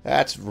off,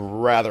 that's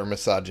rather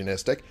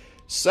misogynistic.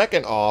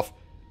 Second off,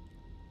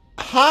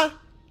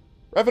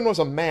 Revan was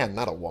a man,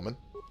 not a woman.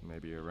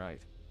 Maybe you're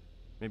right.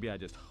 Maybe I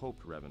just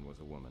hoped Revan was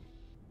a woman.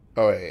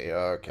 Oh, yeah,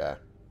 okay.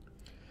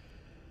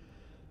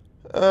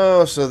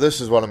 Oh, so this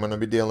is what I'm going to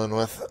be dealing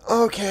with.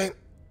 Okay.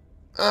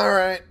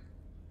 Alright.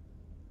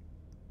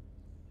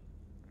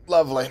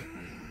 Lovely.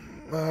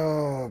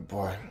 Oh,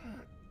 boy.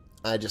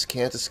 I just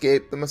can't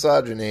escape the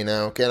misogyny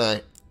now, can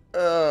I?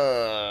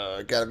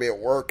 Gotta be at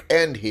work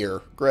and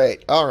here.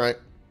 Great. Alright.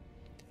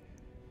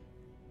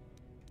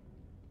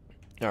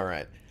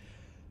 Alright.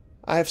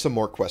 I have some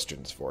more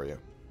questions for you.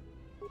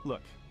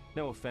 Look,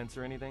 no offense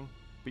or anything,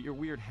 but your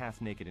weird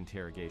half-naked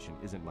interrogation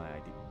isn't my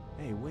idea.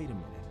 Hey, wait a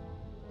minute.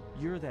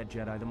 You're that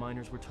Jedi the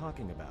miners were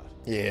talking about.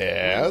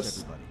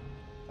 Yes.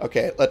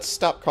 Okay, let's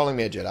stop calling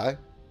me a Jedi.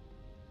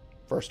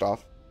 First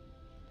off.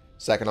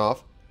 Second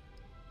off.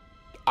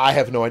 I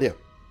have no idea.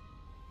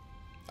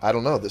 I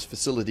don't know. This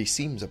facility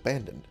seems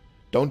abandoned.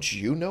 Don't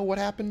you know what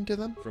happened to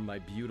them? From my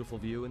beautiful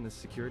view in this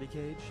security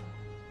cage?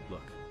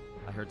 Look,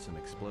 I heard some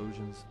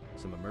explosions,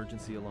 some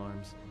emergency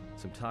alarms,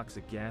 some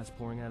toxic gas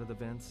pouring out of the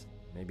vents.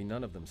 Maybe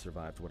none of them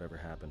survived whatever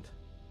happened.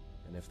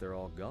 And if they're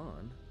all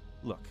gone...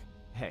 Look,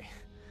 hey,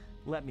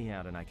 let me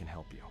out and I can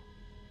help you.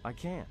 I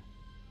can.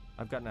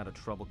 I've gotten out of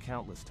trouble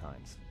countless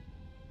times.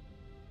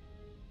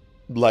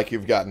 Like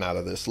you've gotten out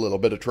of this little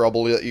bit of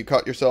trouble that you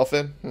caught yourself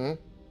in?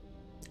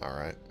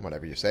 Alright,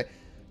 whatever you say.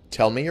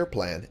 Tell me your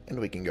plan, and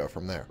we can go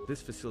from there.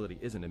 This facility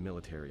isn't a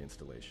military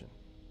installation,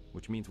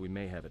 which means we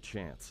may have a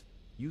chance.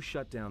 You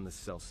shut down this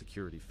cell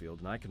security field,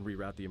 and I can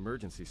reroute the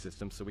emergency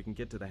system so we can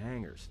get to the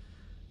hangars.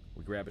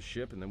 We grab a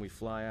ship, and then we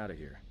fly out of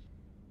here.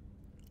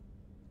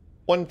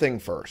 One thing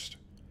first.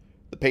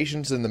 The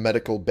patients in the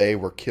medical bay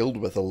were killed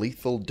with a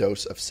lethal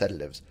dose of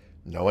sedatives.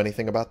 Know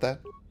anything about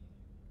that?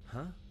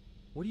 Huh?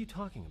 What are you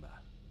talking about?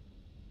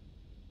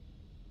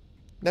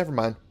 Never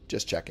mind.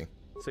 Just checking.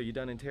 So you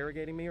done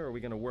interrogating me, or are we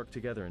going to work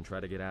together and try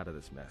to get out of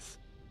this mess?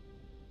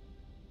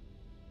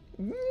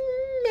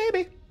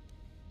 Maybe.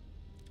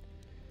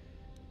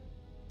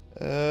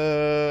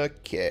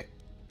 Okay.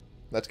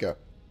 Let's go.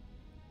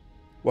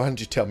 Why don't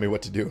you tell me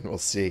what to do and we'll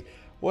see.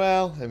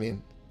 Well, I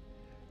mean...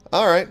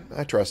 Alright,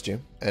 I trust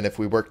you. And if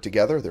we work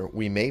together,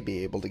 we may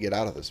be able to get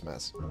out of this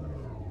mess.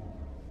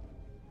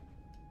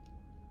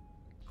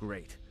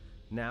 Great.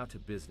 Now to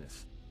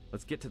business.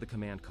 Let's get to the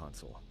command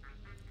console.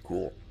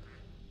 Cool.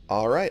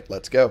 Alright,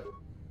 let's go.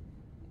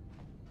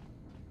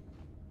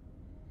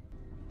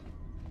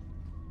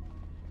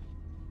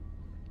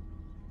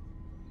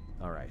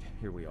 Alright,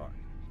 here we are.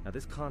 Now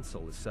this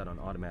console is set on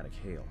automatic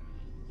hail.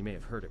 You may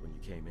have heard it when you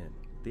came in.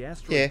 The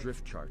asteroid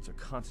drift charts are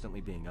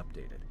constantly being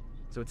updated.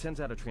 So it sends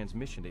out a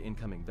transmission to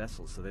incoming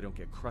vessels so they don't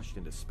get crushed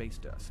into space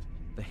dust.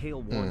 The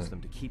hail warns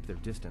them to keep their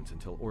distance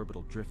until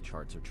orbital drift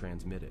charts are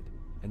transmitted,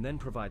 and then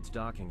provides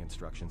docking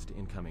instructions to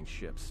incoming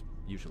ships,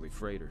 usually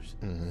freighters.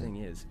 The thing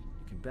is,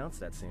 you can bounce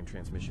that same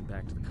transmission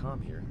back to the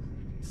comm here.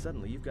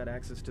 Suddenly you've got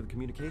access to the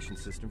communication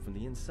system from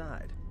the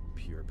inside.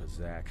 Pure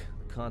Bazak.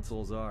 The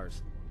console's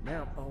ours.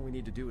 Now, all we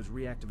need to do is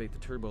reactivate the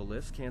turbo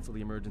lifts, cancel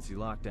the emergency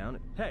lockdown, and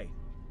hey!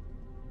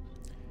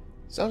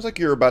 Sounds like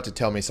you're about to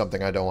tell me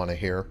something I don't want to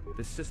hear.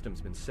 This system's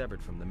been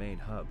severed from the main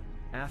hub,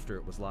 after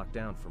it was locked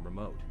down from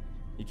remote.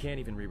 You can't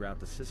even reroute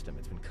the system,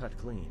 it's been cut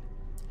clean.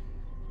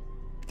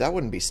 That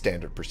wouldn't be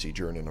standard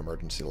procedure in an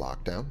emergency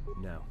lockdown.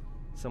 No.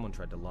 Someone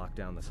tried to lock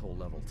down this whole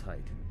level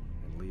tight,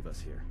 and leave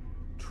us here.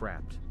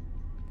 Trapped.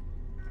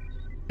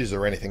 Is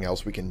there anything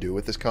else we can do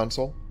with this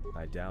console?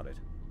 I doubt it.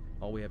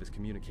 All we have is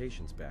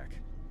communications back.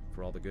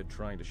 For all the good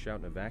trying to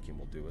shout in a vacuum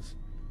will do us.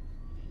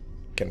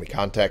 Can we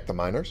contact the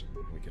miners?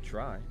 We could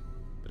try.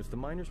 But if the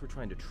miners were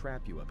trying to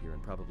trap you up here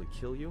and probably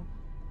kill you,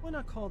 why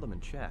not call them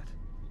and chat?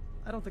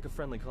 I don't think a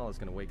friendly call is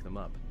going to wake them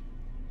up.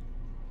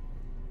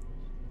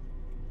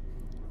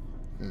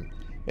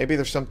 Maybe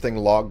there's something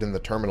logged in the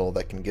terminal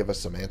that can give us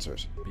some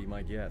answers. Be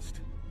my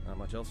guest. Not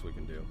much else we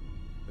can do.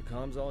 The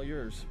comm's all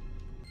yours.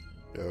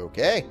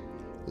 Okay.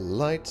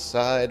 Light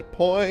side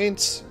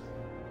points.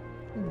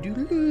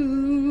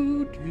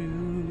 Doo-doo-doo-doo.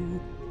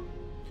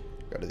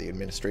 Go to the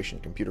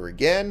administration computer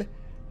again.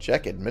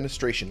 Check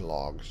administration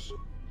logs.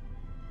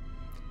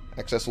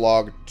 Access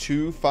log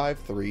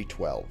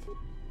 25312.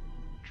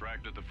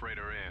 Tracked at the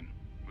freighter in.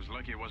 Was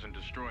lucky it wasn't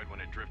destroyed when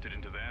it drifted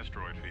into the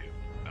asteroid field.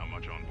 Not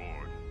much on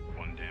board.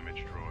 One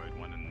damaged droid,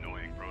 one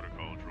annoying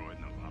protocol droid,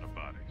 and a lot of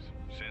bodies. bodies.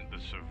 Sent the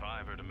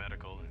survivor to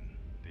medical and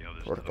the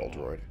others Protocol to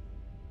the morgue.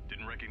 droid.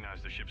 Didn't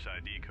recognize the ship's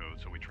ID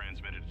code, so we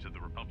transmitted it to the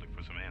Republic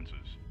for some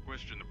answers.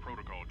 Questioned the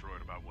protocol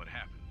droid about what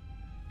happened.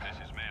 As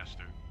his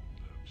master,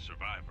 the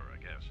survivor, I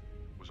guess,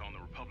 was on the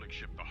Republic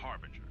ship the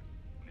Harbinger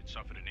when it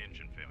suffered an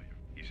engine failure.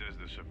 He says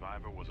the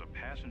survivor was a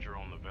passenger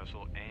on the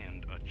vessel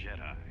and a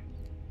Jedi.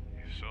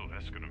 If so,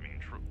 that's gonna mean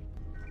true.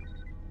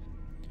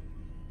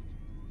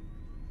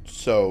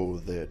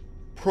 So the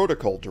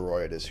protocol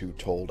droid is who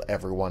told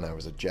everyone I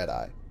was a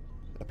Jedi.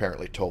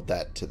 Apparently told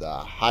that to the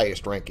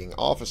highest ranking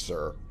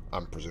officer,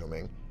 I'm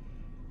presuming,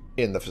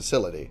 in the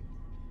facility.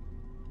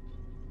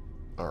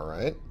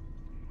 Alright.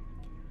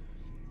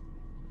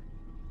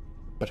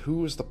 But who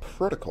was the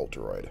protocol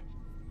droid?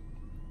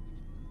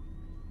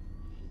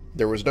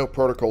 There was no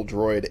protocol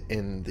droid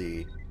in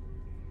the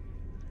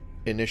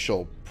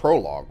initial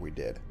prologue we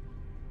did.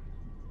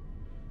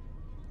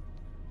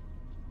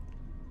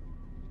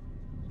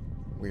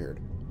 Weird.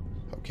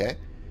 Okay.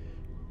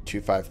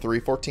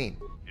 25314.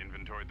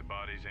 Inventoried the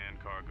bodies and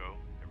cargo.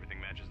 Everything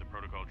matches the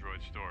protocol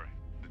droid's story.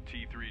 The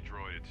T3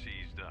 droid had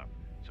seized up,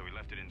 so we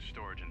left it in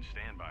storage in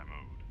standby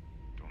mode.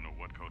 Don't know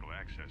what code will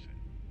access it.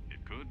 It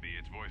could be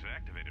it's voice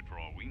activated for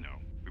all we know.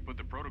 We put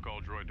the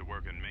protocol droid to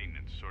work in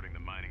maintenance, sorting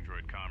the mining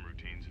droid comm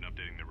routines and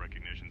updating the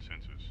recognition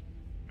sensors.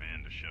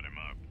 And to shut him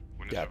up.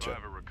 When the Gotcha.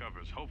 survivor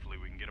recovers, hopefully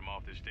we can get him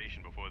off this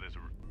station before there's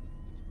a...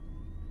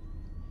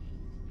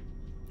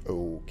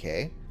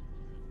 Okay.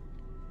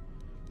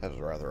 That was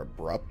rather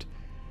abrupt.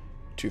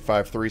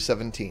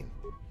 25317.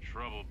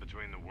 Trouble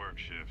between the work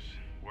shifts.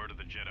 Word of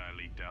the Jedi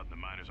leaked out and the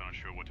miners aren't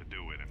sure what to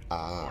do with him.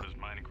 Order's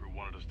mining crew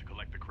wanted us to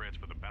collect the credits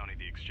for the bounty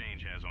the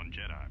Exchange has on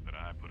Jedi, but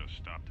I put a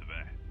stop to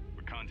that.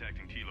 We're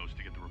contacting Telos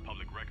to get the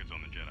Republic records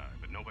on the Jedi,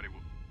 but nobody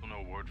will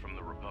know word from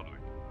the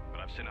Republic. But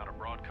I've sent out a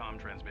broadcom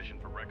transmission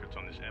for records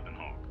on this Ebon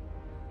Hawk.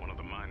 One of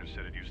the miners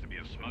said it used to be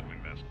a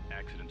smuggling vessel.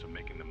 Accidents are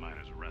making the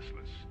miners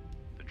restless.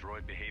 The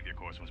droid behavior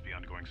course must be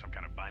undergoing some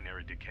kind of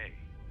binary decay.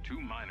 2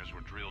 miners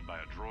were drilled by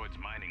a droid's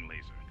mining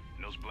laser,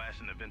 and those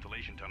blasts in the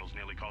ventilation tunnels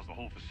nearly caused the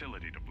whole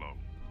facility to blow.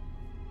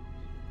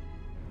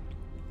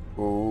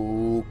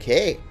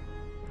 Okay.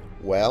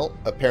 Well,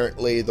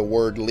 apparently the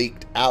word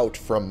leaked out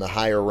from the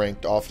higher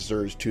ranked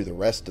officers to the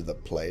rest of the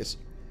place.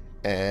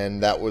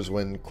 And that was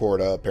when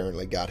Korta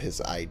apparently got his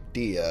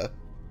idea.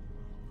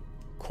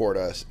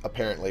 Korta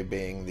apparently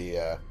being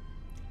the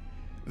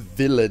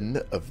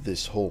villain of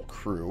this whole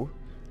crew.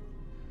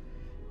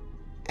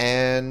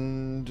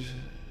 And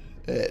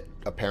it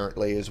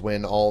apparently is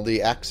when all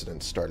the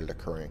accidents started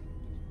occurring.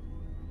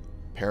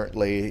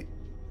 Apparently,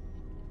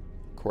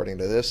 according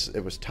to this,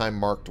 it was time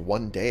marked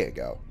 1 day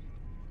ago.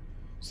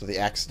 So the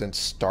accident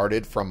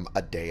started from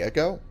a day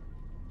ago?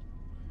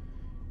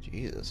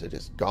 Jesus, it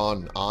has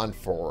gone on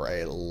for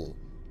a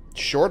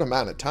short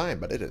amount of time,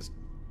 but it has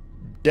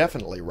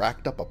definitely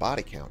racked up a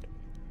body count.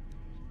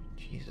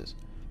 Jesus.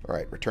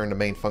 Alright, return to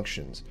main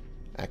functions.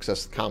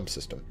 Access the comm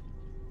system.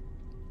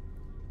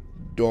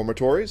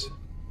 Dormitories?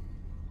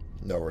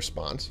 No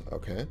response.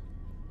 Okay.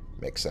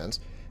 Makes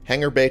sense.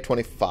 Hangar Bay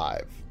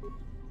 25.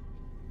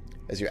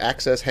 As you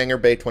access Hangar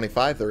Bay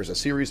 25, there is a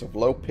series of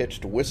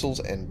low-pitched whistles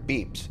and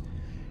beeps.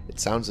 It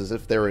sounds as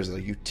if there is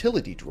a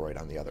utility droid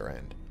on the other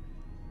end.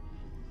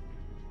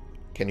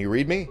 Can you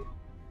read me?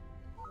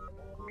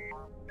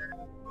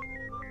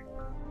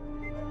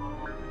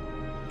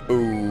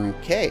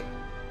 Okay.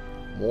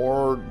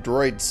 More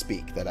droid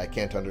speak that I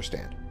can't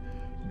understand.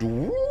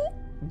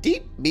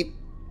 Deep beep.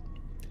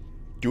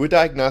 Do a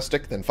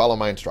diagnostic, then follow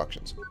my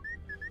instructions.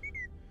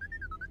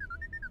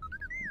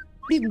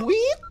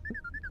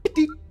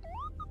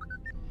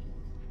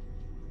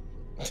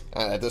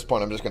 At this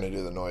point, I'm just going to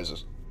do the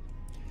noises.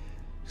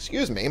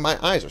 Excuse me,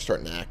 my eyes are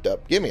starting to act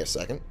up. Give me a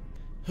second.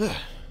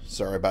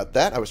 Sorry about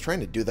that. I was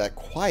trying to do that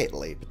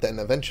quietly, but then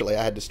eventually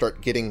I had to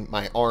start getting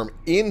my arm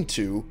in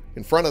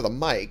front of the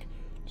mic,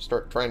 to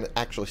start trying to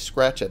actually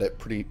scratch at it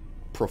pretty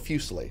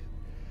profusely.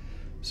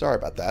 Sorry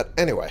about that.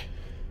 Anyway.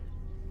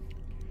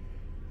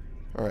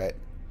 Alright.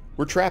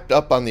 We're trapped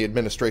up on the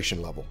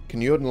administration level.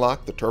 Can you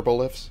unlock the turbo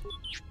lifts?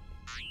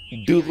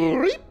 This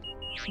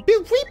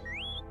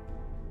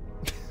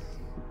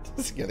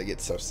is gonna get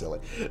so silly.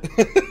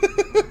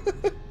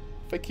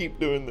 If I keep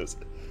doing this.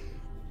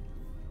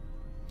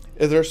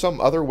 Is there some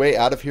other way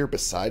out of here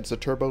besides the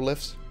turbo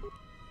lifts?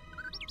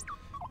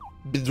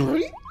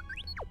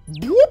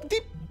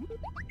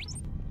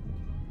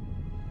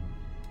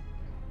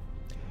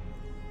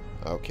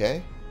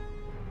 Okay.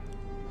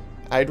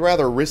 I'd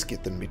rather risk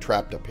it than be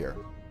trapped up here.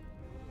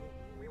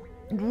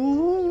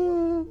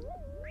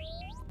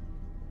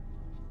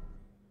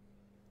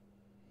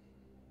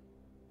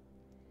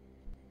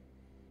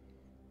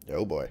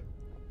 Oh boy.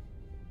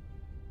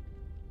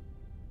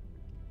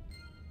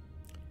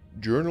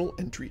 Journal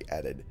entry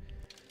added.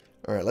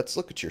 Alright, let's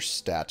look at your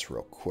stats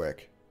real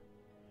quick.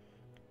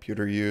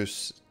 Computer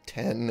use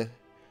 10.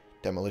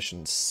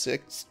 Demolition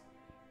 6.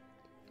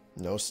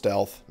 No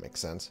stealth. Makes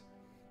sense.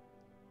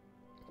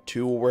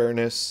 2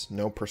 awareness.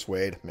 No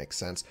persuade. Makes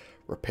sense.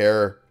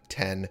 Repair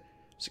 10.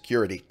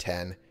 Security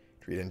 10.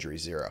 Treat injury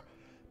 0.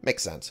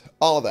 Makes sense.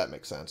 All of that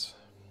makes sense.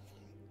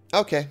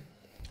 Okay.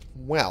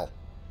 Well,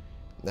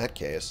 in that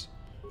case...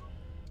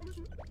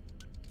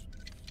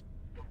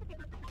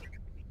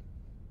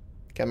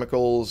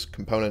 Chemicals,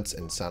 components,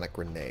 and sonic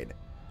grenade.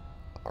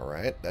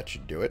 Alright, that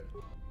should do it.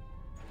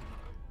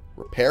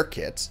 Repair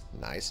kits.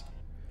 Nice.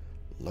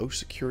 Low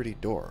security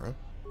door,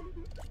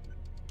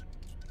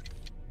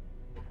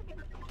 huh?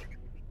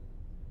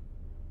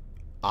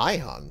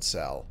 Ion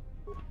cell.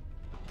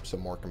 Some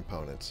more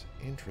components.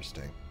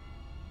 Interesting.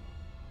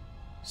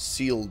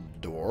 Sealed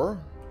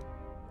door.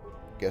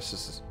 Guess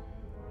this is...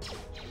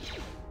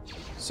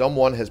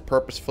 Someone has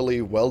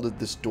purposefully welded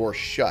this door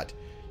shut.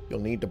 You'll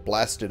need to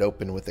blast it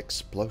open with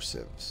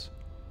explosives.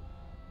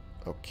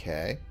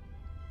 Okay.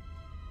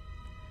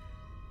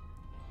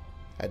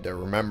 Had to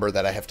remember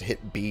that I have to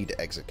hit B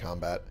to exit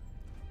combat.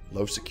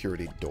 Low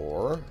security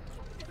door.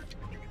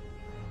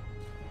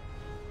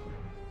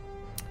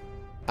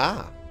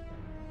 Ah.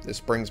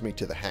 This brings me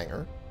to the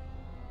hangar.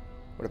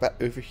 What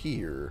about over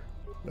here?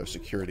 No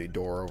security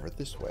door over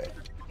this way.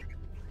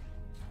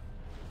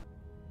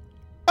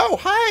 Oh,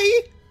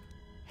 hi!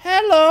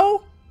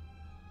 Hello!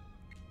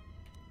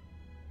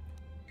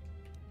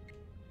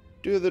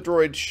 Do the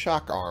droid's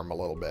shock arm a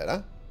little bit,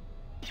 huh?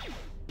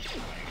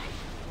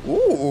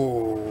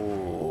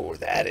 Ooh,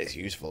 that is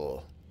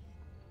useful.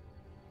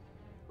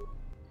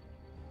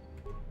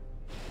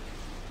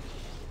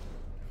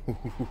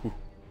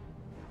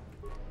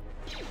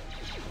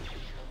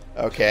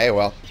 Okay,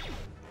 well,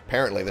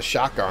 apparently the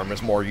shock arm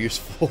is more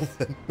useful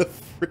than the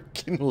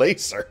freaking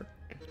laser.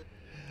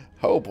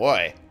 Oh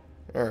boy.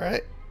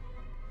 Alright.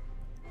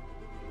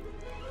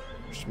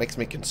 Which makes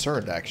me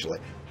concerned, actually.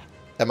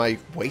 Am I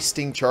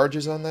wasting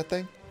charges on that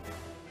thing?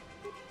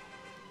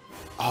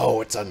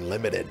 Oh, it's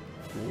unlimited.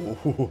 Ooh.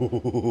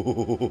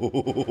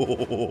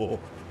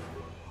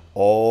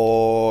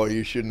 Oh,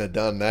 you shouldn't have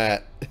done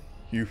that.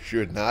 You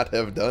should not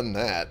have done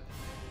that.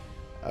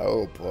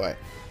 Oh, boy.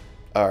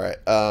 Alright,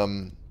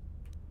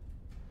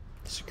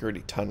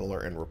 security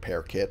tunneler and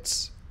repair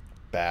kits.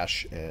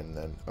 Bash, and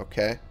then...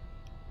 Okay.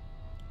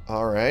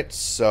 Alright,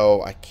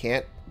 so I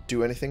can't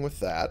do anything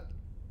with that.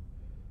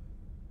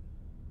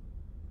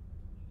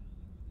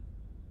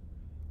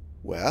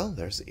 Well,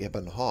 there's the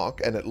Ibn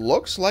Hawk, and it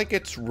looks like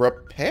it's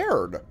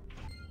repaired.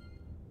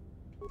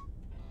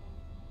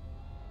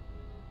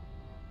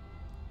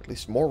 At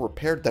least more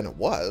repaired than it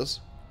was.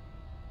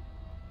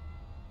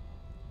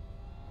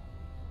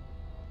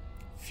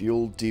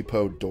 Fuel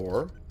depot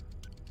door.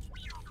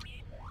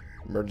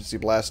 Emergency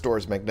blast door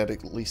is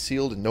magnetically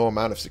sealed, and no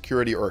amount of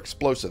security or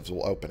explosives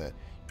will open it.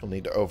 You'll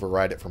need to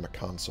override it from a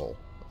console.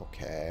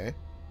 Okay.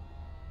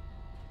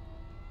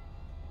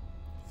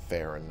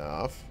 Fair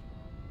enough.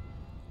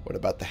 What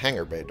about the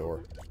hangar bay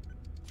door?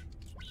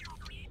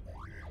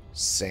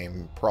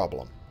 Same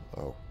problem.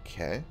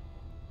 Okay.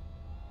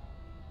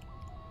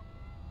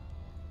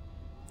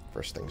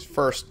 First things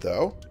first,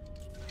 though.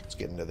 Let's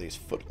get into these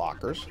foot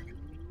lockers.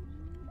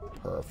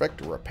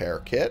 Perfect. Repair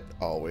kit.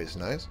 Always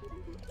nice.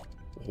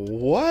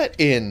 What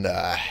in the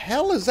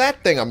hell is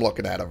that thing I'm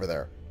looking at over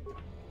there?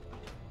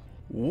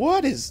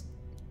 What is...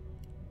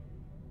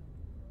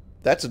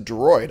 That's a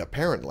droid,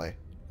 apparently.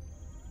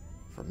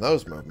 From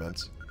those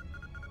movements.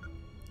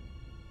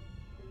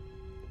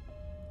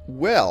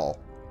 Well,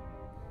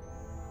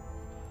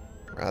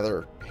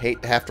 rather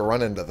hate to have to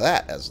run into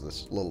that as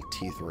this little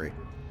T3.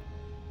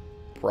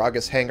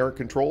 Paragus hangar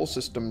control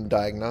system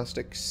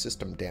diagnostic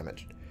system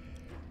damaged.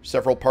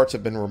 Several parts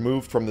have been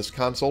removed from this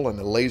console, and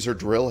a laser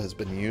drill has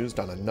been used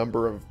on a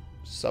number of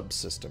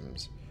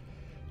subsystems.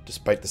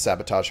 Despite the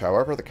sabotage,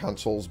 however, the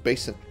console's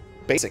basic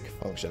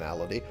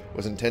functionality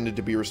was intended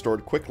to be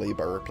restored quickly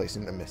by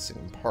replacing the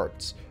missing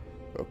parts.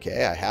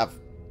 Okay, I have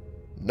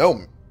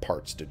no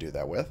parts to do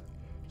that with.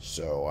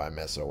 So I'm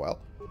SOL.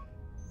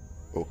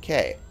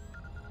 Okay.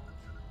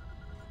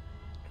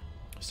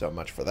 So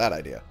much for that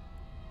idea.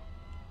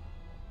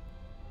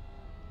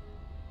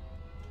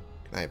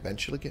 Can I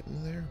eventually get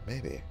in there?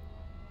 Maybe.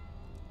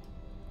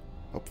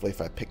 Hopefully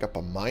if I pick up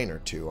a mine or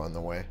two on the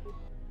way.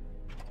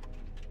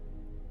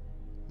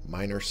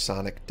 Minor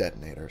sonic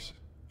detonators.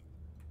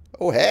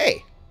 Oh,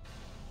 hey!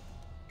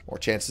 More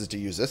chances to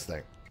use this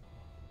thing.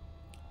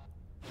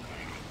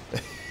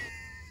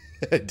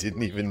 I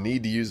didn't even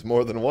need to use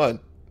more than one.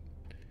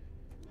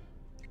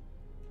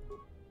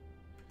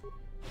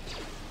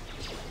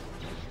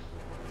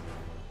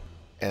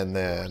 And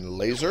then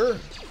laser.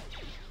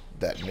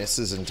 That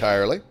misses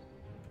entirely.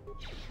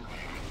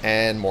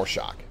 And more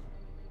shock.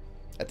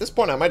 At this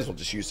point, I might as well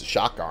just use the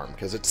shock arm,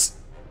 because it's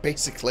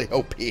basically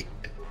OP.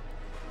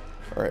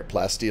 Alright,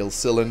 plasteel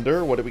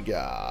cylinder. What do we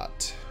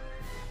got?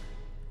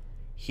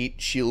 Heat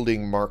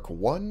shielding Mark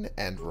 1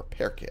 and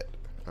repair kit.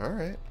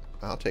 Alright,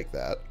 I'll take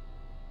that.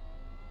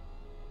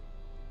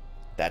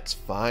 That's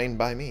fine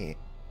by me.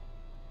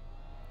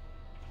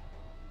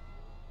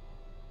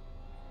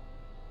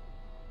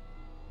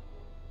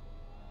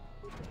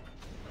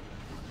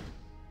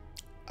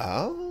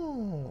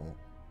 Oh.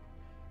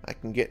 I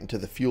can get into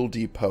the fuel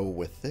depot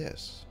with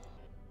this.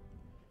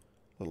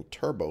 Little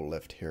turbo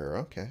lift here,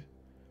 okay.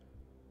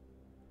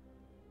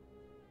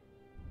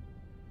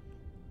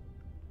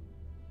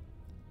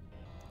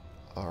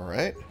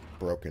 Alright.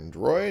 Broken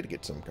droid.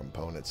 Get some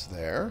components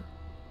there.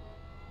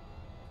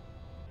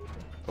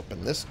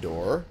 Open this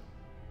door.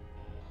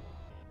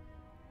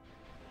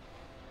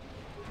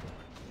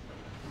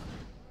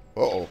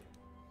 Uh-oh.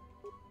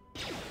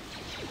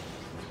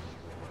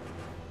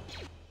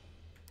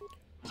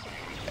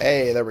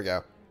 Hey, there we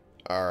go.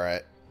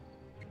 Alright.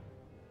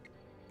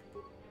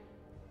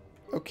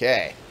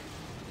 Okay.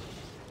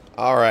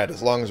 Alright,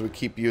 as long as we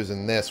keep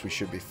using this, we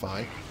should be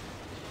fine.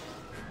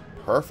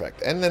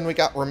 Perfect. And then we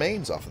got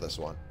remains off of this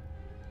one.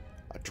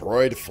 A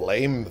droid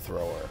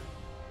flamethrower.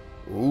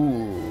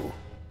 Ooh.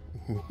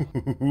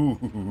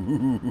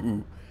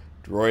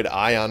 Droid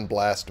Ion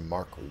Blast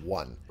Mark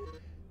 1.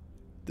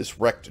 This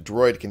wrecked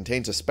droid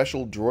contains a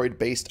special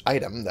droid-based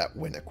item that,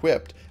 when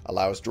equipped,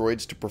 allows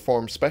droids to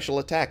perform special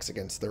attacks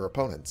against their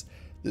opponents.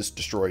 This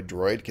destroyed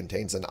droid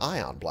contains an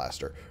ion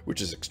blaster,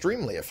 which is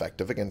extremely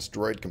effective against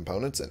droid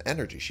components and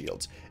energy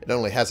shields. It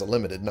only has a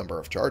limited number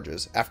of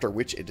charges, after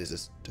which it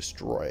is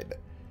destroyed.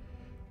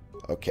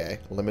 Okay,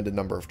 limited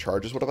number of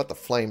charges. What about the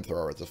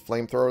flamethrower? Is the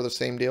flamethrower the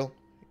same deal?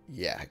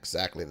 Yeah,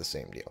 exactly the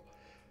same deal.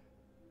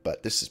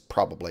 But this is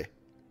probably...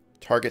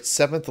 Target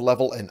 7th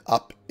level and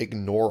up,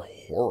 ignore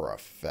horror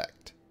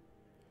effect.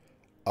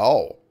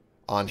 Oh,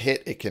 on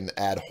hit it can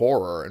add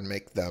horror and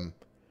make them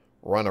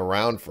run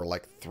around for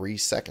like 3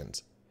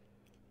 seconds.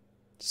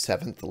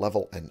 7th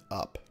level and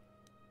up.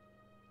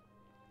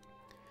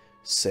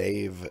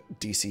 Save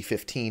DC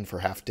 15 for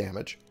half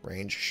damage.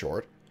 Range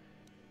short.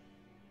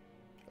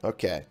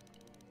 Okay.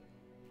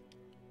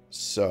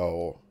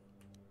 So...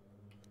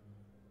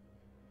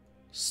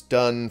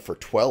 Stun for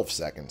 12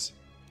 seconds.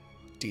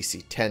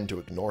 DC 10 to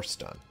ignore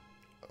stun.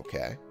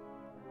 Okay.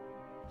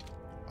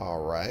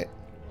 Alright.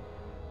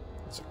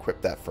 Let's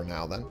equip that for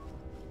now then.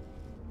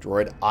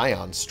 Droid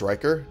Ion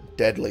Striker,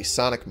 Deadly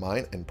Sonic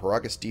Mine, and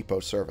Paragus Depot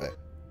Survey.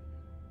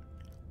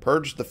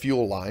 Purged the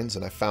fuel lines,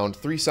 and I found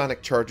 3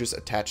 sonic charges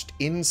attached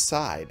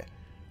inside.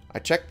 I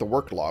checked the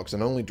work logs,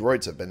 and only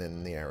droids have been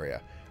in the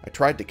area. I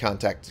tried to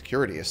contact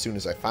security as soon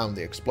as I found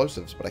the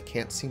explosives, but I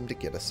can't seem to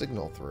get a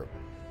signal through.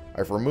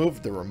 I've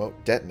removed the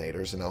remote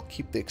detonators, and I'll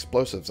keep the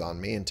explosives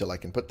on me until I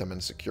can put them in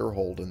a secure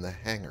hold in the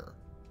hangar.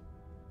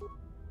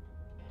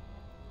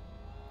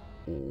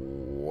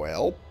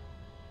 Well...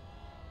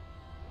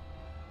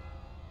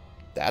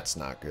 That's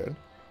not good.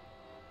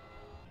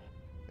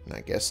 And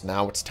I guess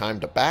now it's time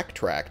to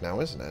backtrack now,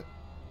 isn't it?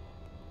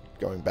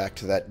 Going back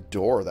to that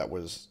door that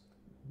was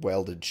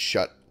welded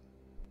shut.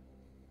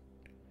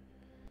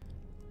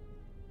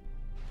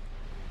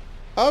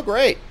 Oh,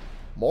 great!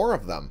 More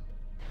of them.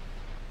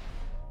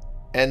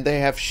 And they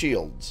have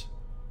shields.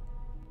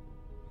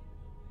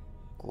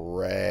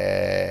 Great.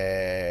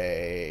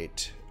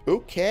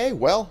 Okay,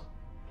 well,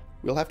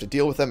 we'll have to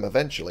deal with them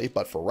eventually,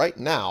 but for right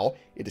now,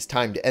 it is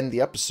time to end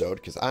the episode,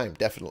 because I'm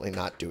definitely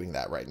not doing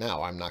that right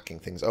now. I'm knocking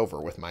things over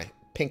with my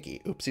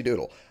pinky. Oopsie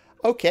doodle.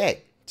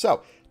 Okay,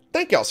 so,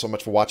 thank you all so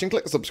much for watching.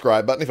 Click the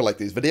subscribe button if you like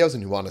these videos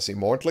and you want to see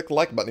more, and click the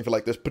like button if you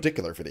like this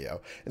particular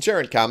video. And share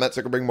and comment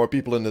so I can bring more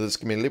people into this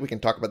community. We can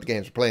talk about the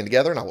games we're playing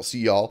together, and I will see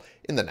you all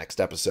in the next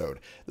episode.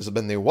 This has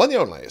been the one and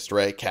only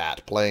Stray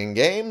Cat, playing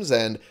games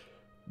and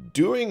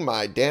doing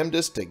my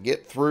damnedest to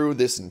get through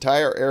this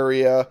entire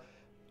area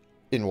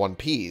in one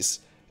piece.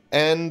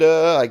 And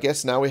I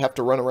guess now we have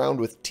to run around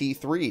with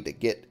T3 to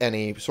get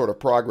any sort of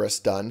progress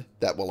done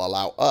that will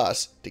allow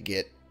us to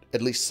get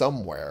at least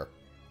somewhere.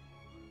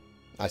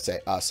 I say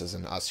us as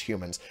in us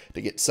humans,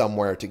 to get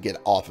somewhere to get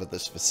off of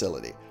this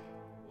facility.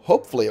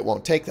 Hopefully it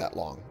won't take that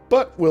long,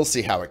 but we'll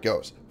see how it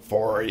goes.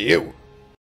 For you!